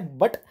ಆಗುತ್ತೆ,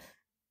 ಬಟ್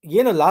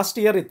ಏನು ಲಾಸ್ಟ್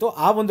ಇಯರ್ ಇತ್ತು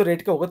ಆ ಒಂದು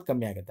ರೇಟ್ಗೆ ಹೋಗೋದು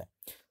ಕಮ್ಮಿ ಆಗುತ್ತೆ.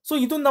 ಸೊ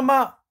ಇದು ನಮ್ಮ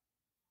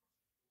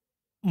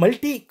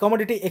ಮಲ್ಟಿ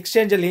ಕಮೋಡಿಟಿ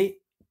ಎಕ್ಸ್ಚೇಂಜಲ್ಲಿ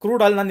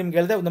ಕ್ರೂಡ್ ಆಯಿಲ್, ನಾನು ನಿಮ್ಗೆ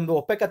ಹೇಳಿದೆ, ನಮ್ಮದು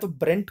ಒಪೆಕ್ ಅಥವಾ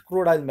ಬ್ರೆಂಟ್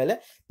ಕ್ರೂಡ್ ಆಯಿಲ್ ಮೇಲೆ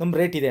ನಮ್ಮ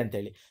ರೇಟ್ ಇದೆ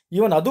ಅಂತೇಳಿ.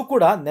 ಈವನ್ ಅದು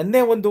ಕೂಡ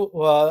ನೆನ್ನೆ ಒಂದು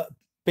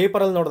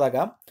ಪೇಪರಲ್ಲಿ ನೋಡಿದಾಗ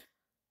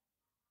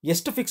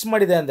ಎಷ್ಟು ಫಿಕ್ಸ್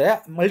ಮಾಡಿದೆ ಅಂದರೆ,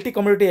 ಮಲ್ಟಿ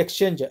ಕಮೋಡಿಟಿ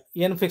ಎಕ್ಸ್ಚೇಂಜ್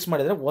ಏನು ಫಿಕ್ಸ್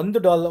ಮಾಡಿದರೆ,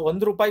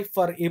 $1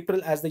 for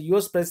April as the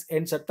US price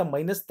ends at the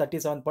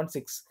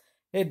 -37.6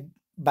 A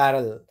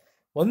barrel.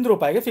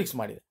 $1 fix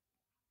ಮಾಡಿದೆ,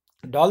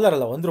 ಡಾಲರ್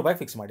ಅಲ್ಲ, $1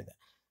 ಫಿಕ್ಸ್ ಮಾಡಿದೆ.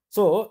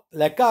 ಸೊ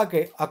ಲೆಕ್ಕ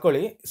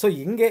ಹಾಕೊಳ್ಳಿ. ಸೊ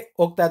ಹಿಂಗೆ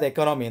ಹೋಗ್ತಾ ಇದೆ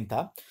ಎಕಾನಮಿ ಅಂತ.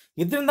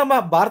 ಇದರಿಂದ ನಮ್ಮ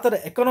ಭಾರತದ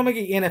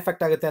ಎಕಾನಮಿಗೆ ಏನು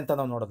ಎಫೆಕ್ಟ್ ಆಗುತ್ತೆ ಅಂತ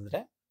ನಾವು ನೋಡಿದ್ರೆ,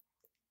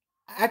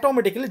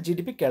 ಆಟೋಮೆಟಿಕಲಿ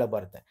GDP ಕೆಳಗೆ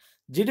ಬರುತ್ತೆ.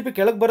 GDP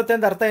ಕೆಳಗೆ ಬರುತ್ತೆ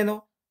ಅಂತ ಅರ್ಥ ಏನು,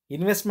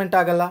 ಇನ್ವೆಸ್ಟ್ಮೆಂಟ್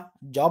ಆಗಲ್ಲ,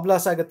 ಜಾಬ್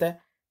ಲಾಸ್ ಆಗುತ್ತೆ.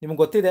 ನಿಮ್ಗೆ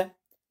ಗೊತ್ತಿದೆ,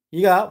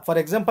 ಈಗ ಫಾರ್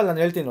ಎಕ್ಸಾಂಪಲ್ ನಾನು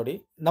ಹೇಳ್ತೀನಿ ನೋಡಿ,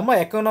 ನಮ್ಮ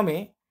ಎಕಾನಮಿ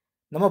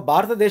ನಮ್ಮ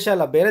ಭಾರತ ದೇಶ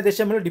ಅಲ್ಲ, ಬೇರೆ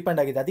ದೇಶ ಮೇಲೆ ಡಿಪೆಂಡ್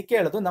ಆಗಿದೆ. ಅದಕ್ಕೆ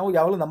ಹೇಳೋದು ನಾವು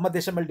ಯಾವಾಗಲೂ ನಮ್ಮ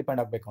ದೇಶ ಮೇಲೆ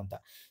ಡಿಪೆಂಡ್ ಆಗಬೇಕು ಅಂತ.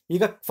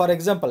 ಈಗ ಫಾರ್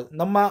ಎಕ್ಸಾಂಪಲ್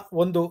ನಮ್ಮ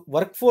ಒಂದು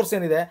ವರ್ಕ್ ಫೋರ್ಸ್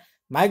ಏನಿದೆ,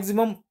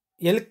 ಮ್ಯಾಕ್ಸಿಮಮ್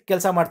ಎಲ್ಲಿ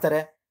ಕೆಲಸ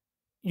ಮಾಡ್ತಾರೆ,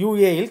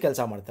 UAE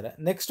ಕೆಲಸ ಮಾಡ್ತಾರೆ,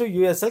 ನೆಕ್ಸ್ಟು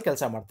US ಅಲ್ಲಿ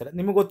ಕೆಲಸ ಮಾಡ್ತಾರೆ.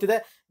 ನಿಮಗೆ ಗೊತ್ತಿದೆ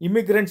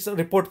ಇಮಿಗ್ರೆಂಟ್ಸ್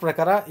ರಿಪೋರ್ಟ್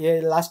ಪ್ರಕಾರ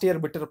ಲಾಸ್ಟ್ ಇಯರ್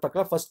ಬಿಟ್ಟಿರೋ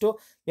ಪ್ರಕಾರ ಫಸ್ಟು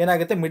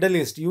ಏನಾಗುತ್ತೆ ಮಿಡಲ್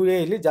ಈಸ್ಟ್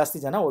UAE ಜಾಸ್ತಿ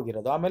ಜನ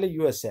ಹೋಗಿರೋದು, ಆಮೇಲೆ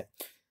USA.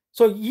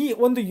 ಸೊ ಈ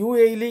ಒಂದು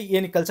UAE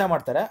ಏನು ಕೆಲಸ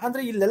ಮಾಡ್ತಾರೆ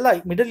ಅಂದರೆ ಇಲ್ಲೆಲ್ಲ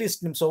ಮಿಡಲ್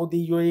ಈಸ್ಟ್ ನಿಮ್ಮ ಸೌದಿ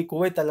UAE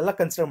ಕುವೈತ್ ಅಲ್ಲೆಲ್ಲ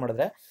ಕನ್ಸಿಡರ್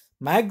ಮಾಡಿದ್ರೆ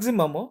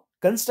ಮ್ಯಾಕ್ಸಿಮಮ್ಮು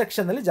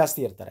ಕನ್ಸ್ಟ್ರಕ್ಷನಲ್ಲಿ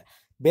ಜಾಸ್ತಿ ಇರ್ತಾರೆ.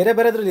 ಬೇರೆ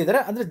ಬೇರೆದ್ರಲ್ಲಿ ಇದ್ದಾರೆ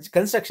ಅಂದರೆ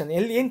ಕನ್ಸ್ಟ್ರಕ್ಷನ್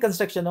ಎಲ್ಲಿ ಏನು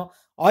ಕನ್ಸ್ಟ್ರಕ್ಷನು,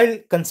 ಆಯಿಲ್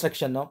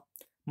ಕನ್ಸ್ಟ್ರಕ್ಷನ್ನು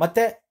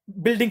ಮತ್ತು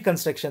ಬಿಲ್ಡಿಂಗ್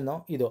ಕನ್ಸ್ಟ್ರಕ್ಷನ್ನು.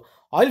 ಇದು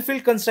ಆಯಿಲ್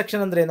ಫೀಲ್ಡ್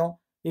ಕನ್ಸ್ಟ್ರಕ್ಷನ್ ಅಂದ್ರೇನು,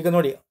 ಈಗ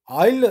ನೋಡಿ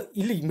ಆಯಿಲ್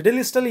ಇಲ್ಲಿ ಮಿಡಲ್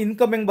ಈಸ್ಟಲ್ಲಿ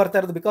ಇನ್ಕಮ್ ಹೆಂಗೆ ಬರ್ತಾ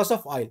ಇರೋದು ಬಿಕಾಸ್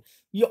ಆಫ್ ಆಯಿಲ್.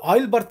 ಈ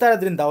ಆಯಿಲ್ ಬರ್ತಾ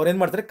ಇರೋದ್ರಿಂದ ಅವ್ರು ಏನು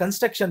ಮಾಡ್ತಾರೆ,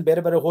 ಕನ್ಸ್ಟ್ರಕ್ಷನ್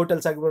ಬೇರೆ ಬೇರೆ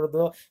ಹೋಟೆಲ್ಸ್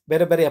ಆಗಿರೋದು,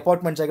 ಬೇರೆ ಬೇರೆ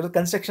ಅಪಾರ್ಟ್ಮೆಂಟ್ಸ್ ಆಗಿರೋದು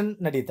ಕನ್ಸ್ಟ್ರಕ್ಷನ್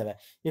ನಡೀತವೆ.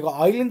 ಈಗ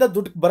ಆಯಿಲಿಂದ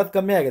ದುಡ್ಡು ಬರೋದು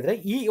ಕಮ್ಮಿ ಆಗಿದ್ರೆ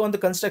ಈ ಒಂದು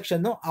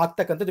ಕನ್ಸ್ಟ್ರಕ್ಷನ್ನು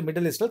ಆಗ್ತಕ್ಕಂಥದ್ದು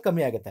ಮಿಡಲ್ ಈಸ್ಟಲ್ಲಿ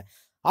ಕಮ್ಮಿ ಆಗುತ್ತೆ.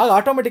 ಆಗ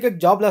ಆಟೋಮೆಟಿಕಾಗಿ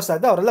ಜಾಬ್ ಲಾಸ್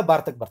ಆಗಿದೆ, ಅವರೆಲ್ಲ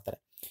ಭಾರತಕ್ಕೆ ಬರ್ತಾರೆ.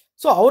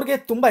 ಸೊ ಅವ್ರಿಗೆ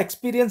ತುಂಬ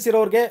ಎಕ್ಸ್ಪೀರಿಯನ್ಸ್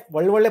ಇರೋರಿಗೆ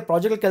ಒಳ್ಳೊಳ್ಳೆ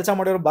ಪ್ರಾಜೆಕ್ಟ್ ಕೆಲಸ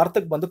ಮಾಡಿರೋ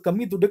ಭಾರತಕ್ಕೆ ಬಂದು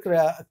ಕಮ್ಮಿ ದುಡ್ಡು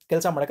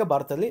ಕೆಲಸ ಮಾಡೋಕ್ಕೆ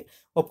ಭಾರತದಲ್ಲಿ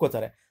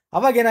ಒಪ್ಕೋತಾರೆ.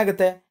 ಅವಾಗ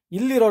ಏನಾಗುತ್ತೆ,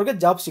 ಇಲ್ಲಿರೋರಿಗೆ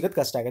ಜಾಬ್ ಸಿಗೋದು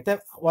ಕಷ್ಟ ಆಗುತ್ತೆ.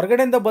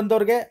 ಹೊರಗಡೆಯಿಂದ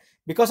ಬಂದವ್ರಿಗೆ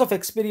ಬಿಕಾಸ್ ಆಫ್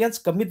ಎಕ್ಸ್ಪೀರಿಯನ್ಸ್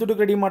ಕಮ್ಮಿ ದುಡ್ಡು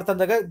ರೆಡಿ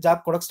ಮಾಡ್ತಂದಾಗ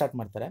ಜಾಬ್ ಕೊಡೋಕೆ ಸ್ಟಾರ್ಟ್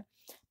ಮಾಡ್ತಾರೆ.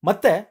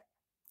 ಮತ್ತು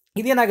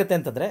ಇದೇನಾಗುತ್ತೆ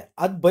ಅಂತಂದರೆ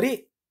ಅದು ಬರೀ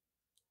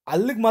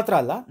ಅಲ್ಲಿಗೆ ಮಾತ್ರ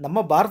ಅಲ್ಲ, ನಮ್ಮ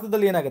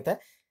ಭಾರತದಲ್ಲಿ ಏನಾಗುತ್ತೆ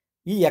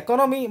ಈ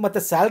ಎಕಾನಮಿ ಮತ್ತು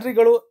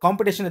ಸ್ಯಾಲ್ರಿಗಳು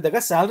ಕಾಂಪಿಟೇಷನ್ ಇದ್ದಾಗ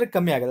ಸ್ಯಾಲ್ರಿ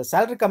ಕಮ್ಮಿ ಆಗುತ್ತೆ.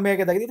 ಸ್ಯಾಲ್ರಿ ಕಮ್ಮಿ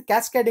ಆಗಿದ್ದಾಗ ಇದು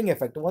cascading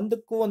effect,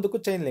 ಒಂದಕ್ಕೂ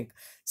chain link.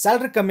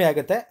 Salary ಕಮ್ಮಿ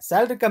ಆಗುತ್ತೆ,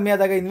 ಸ್ಯಾಲ್ರಿ ಕಮ್ಮಿ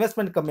ಆದಾಗ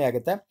ಇನ್ವೆಸ್ಟ್ಮೆಂಟ್ ಕಮ್ಮಿ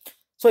ಆಗುತ್ತೆ.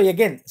 So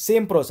again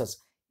same process.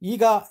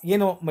 ಈಗ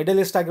ಏನು ಮಿಡಲ್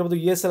ಈಸ್ಟ್ ಆಗಿರ್ಬೋದು,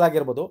 US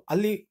ಆಗಿರ್ಬೋದು,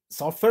 ಅಲ್ಲಿ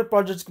ಸಾಫ್ಟ್ವೇರ್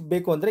ಪ್ರಾಜೆಕ್ಟ್ಸ್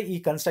ಬೇಕು ಅಂದರೆ ಈ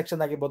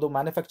ಕನ್ಸ್ಟ್ರಕ್ಷನ್ ಆಗಿರ್ಬೋದು,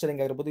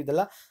 ಮ್ಯಾನುಫ್ಯಾಕ್ಚರಿಂಗ್ ಆಗಿರ್ಬೋದು,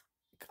 ಇದೆಲ್ಲ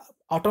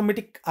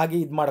ಆಟೋಮೆಟಿಕ್ ಆಗಿ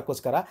ಇದು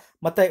ಮಾಡೋಕ್ಕೋಸ್ಕರ.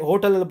 ಮತ್ತು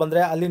ಹೋಟೆಲಲ್ಲಿ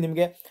ಬಂದರೆ ಅಲ್ಲಿ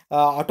ನಿಮಗೆ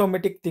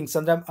ಆಟೋಮೆಟಿಕ್ ಥಿಂಗ್ಸ್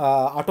ಅಂದರೆ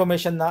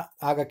ಆಟೋಮೇಷನ್ನ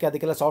ಆಗೋಕ್ಕೆ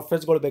ಅದಕ್ಕೆಲ್ಲ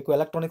ಸಾಫ್ಟ್ವೇರ್ಸ್ಗಳು ಬೇಕು,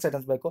 ಎಲೆಕ್ಟ್ರಾನಿಕ್ಸ್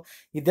ಐಟಮ್ಸ್ ಬೇಕು.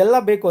 ಇದೆಲ್ಲ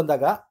ಬೇಕು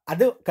ಅಂದಾಗ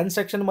ಅದು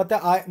ಕನ್ಸ್ಟ್ರಕ್ಷನ್ ಮತ್ತು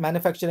ಆ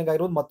ಮ್ಯಾನುಫ್ಯಾಕ್ಚರಿಂಗ್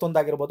ಆಗಿರ್ಬೋದು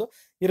ಮತ್ತೊಂದಾಗಿರ್ಬೋದು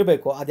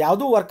ಇರಬೇಕು. ಅದು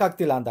ಯಾವುದೂ ವರ್ಕ್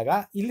ಆಗ್ತಿಲ್ಲ ಅಂದಾಗ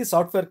ಇಲ್ಲಿ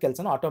ಸಾಫ್ಟ್ವೇರ್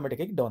ಕೆಲಸನೂ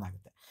ಆಟೋಮೆಟಿಕಾಗಿ ಡೌನ್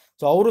ಆಗುತ್ತೆ.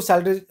 ಸೊ ಅವರು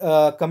ಸ್ಯಾಲ್ರಿ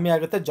ಕಮ್ಮಿ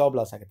ಆಗುತ್ತೆ, ಜಾಬ್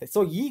ಲಾಸ್ ಆಗುತ್ತೆ.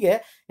 ಸೊ ಹೀಗೆ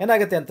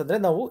ಏನಾಗುತ್ತೆ ಅಂತಂದರೆ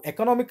ನಾವು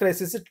ಎಕನಾಮಿಕ್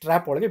ಕ್ರೈಸಿಸ್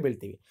ಟ್ರ್ಯಾಪ್ ಒಳಗೆ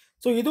ಬೀಳ್ತೀವಿ.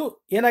 ಸೊ ಇದು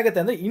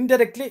ಏನಾಗುತ್ತೆ ಅಂದರೆ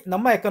ಇಂಡೈರೆಕ್ಟ್ಲಿ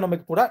ನಮ್ಮ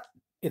ಎಕನಾಮಿಕ್ ಕೂಡ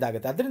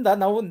ಇದಾಗುತ್ತೆ. ಅದರಿಂದ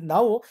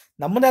ನಾವು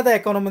ನಮ್ಮದೇ ಆದ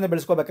ಎಕಾನಮಿನ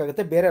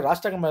ಬೆಳೆಸ್ಕೋಬೇಕಾಗುತ್ತೆ, ಬೇರೆ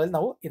ರಾಷ್ಟ್ರಗಳ ಮೇಲೆ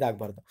ನಾವು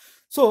ಇದಾಗಬಾರ್ದು.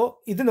 ಸೊ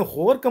ಇದನ್ನು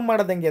ಓವರ್ಕಮ್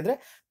ಮಾಡೋದು ಹೆಂಗೆ ಅಂದರೆ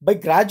ಬೈ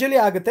ಗ್ರ್ಯಾಜುಯಲಿ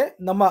ಆಗುತ್ತೆ.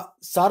 ನಮ್ಮ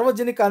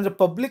ಸಾರ್ವಜನಿಕ ಅಂದರೆ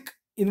ಪಬ್ಲಿಕ್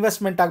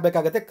ಇನ್ವೆಸ್ಟ್ಮೆಂಟ್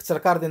ಆಗಬೇಕಾಗುತ್ತೆ,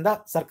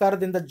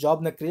 ಸರ್ಕಾರದಿಂದ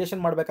ಜಾಬ್ನ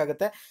ಕ್ರಿಯೇಷನ್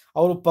ಮಾಡಬೇಕಾಗುತ್ತೆ.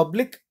 ಅವರು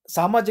ಪಬ್ಲಿಕ್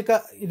ಸಾಮಾಜಿಕ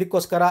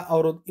ಇದಕ್ಕೋಸ್ಕರ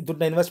ಅವರು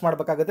ದುಡ್ಡನ್ನ ಇನ್ವೆಸ್ಟ್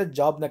ಮಾಡಬೇಕಾಗುತ್ತೆ,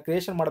 ಜಾಬ್ನ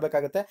ಕ್ರಿಯೇಷನ್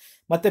ಮಾಡಬೇಕಾಗುತ್ತೆ.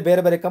 ಮತ್ತು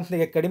ಬೇರೆ ಬೇರೆ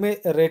ಕಂಪ್ನಿಗೆ ಕಡಿಮೆ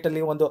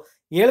ರೇಟಲ್ಲಿ ಒಂದು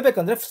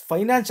ಹೇಳ್ಬೇಕಂದ್ರೆ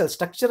ಫೈನಾನ್ಷಿಯಲ್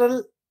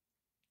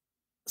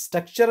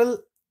ಸ್ಟ್ರಕ್ಚರಲ್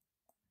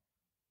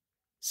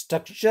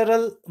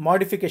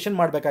ಮಾಡಿಫಿಕೇಶನ್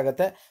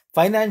ಮಾಡಬೇಕಾಗತ್ತೆ.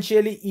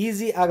 ಫೈನಾನ್ಷಿಯಲಿ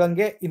ಈಸಿ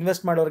ಆಗಂಗೆ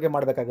ಇನ್ವೆಸ್ಟ್ ಮಾಡೋರಿಗೆ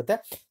ಮಾಡಬೇಕಾಗುತ್ತೆ.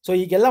 ಸೊ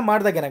ಈಗೆಲ್ಲ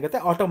ಮಾಡಿದಾಗ ಏನಾಗುತ್ತೆ,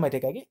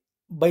 ಆಟೋಮೆಟಿಕ್ಕಾಗಿ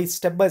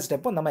ಸ್ಟೆಪ್ ಬೈ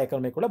ಸ್ಟೆಪ್ ನಮ್ಮ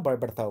ಎಕಾನಮಿ ಕೂಡ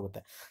ಬರ್ತಾ ಹೋಗುತ್ತೆ.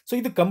 ಸೊ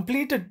ಇದು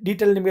ಕಂಪ್ಲೀಟ್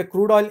ಡೀಟೇಲ್ ನಿಮಗೆ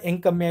ಕ್ರೂಡ್ ಆಯಿಲ್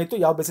ಹೆಂಗೆ ಕಮ್ಮಿ ಆಯಿತು,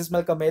 ಯಾವ ಬೇಸಿಸ್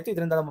ಮೇಲೆ ಕಮ್ಮಿ ಆಯಿತು,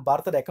 ಇದರಿಂದ ನಮ್ಮ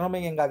ಭಾರತದ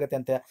ಎಕಾನಮಿ ಹೆಂಗಾಗುತ್ತೆ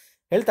ಅಂತ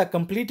ಹೇಳ್ತಾ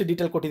ಕಂಪ್ಲೀಟ್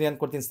ಡೀಟೇಲ್ ಕೊಟ್ಟಿದ್ದೀನಿ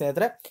ಅನ್ಕೊಡ್ತೀನಿ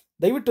ಸ್ನೇಹಿತರೆ.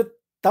 ದಯವಿಟ್ಟು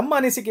ತಮ್ಮ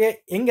ಅನಿಸಿಕೆ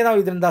ಹೆಂಗೆ ನಾವು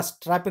ಇದರಿಂದ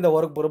ಸ್ಟ್ರಾಪಿಂದ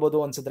ಹೊರಗೆ ಬರ್ಬೋದು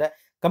ಅನಿಸಿದ್ರೆ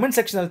ಕಮೆಂಟ್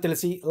ಸೆಕ್ಷನಲ್ಲಿ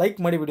ತಿಳಿಸಿ, ಲೈಕ್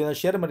ಮಾಡಿ, ವಿಡಿಯೋನ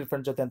ಶೇರ್ ಮಾಡಿ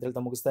ಫ್ರೆಂಡ್ಸ್ ಜೊತೆ ಅಂತ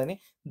ಹೇಳ್ತಾ ಮುಗಿಸ್ತಾ ಇದ್ದೀನಿ.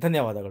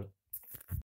 ಧನ್ಯವಾದಗಳು.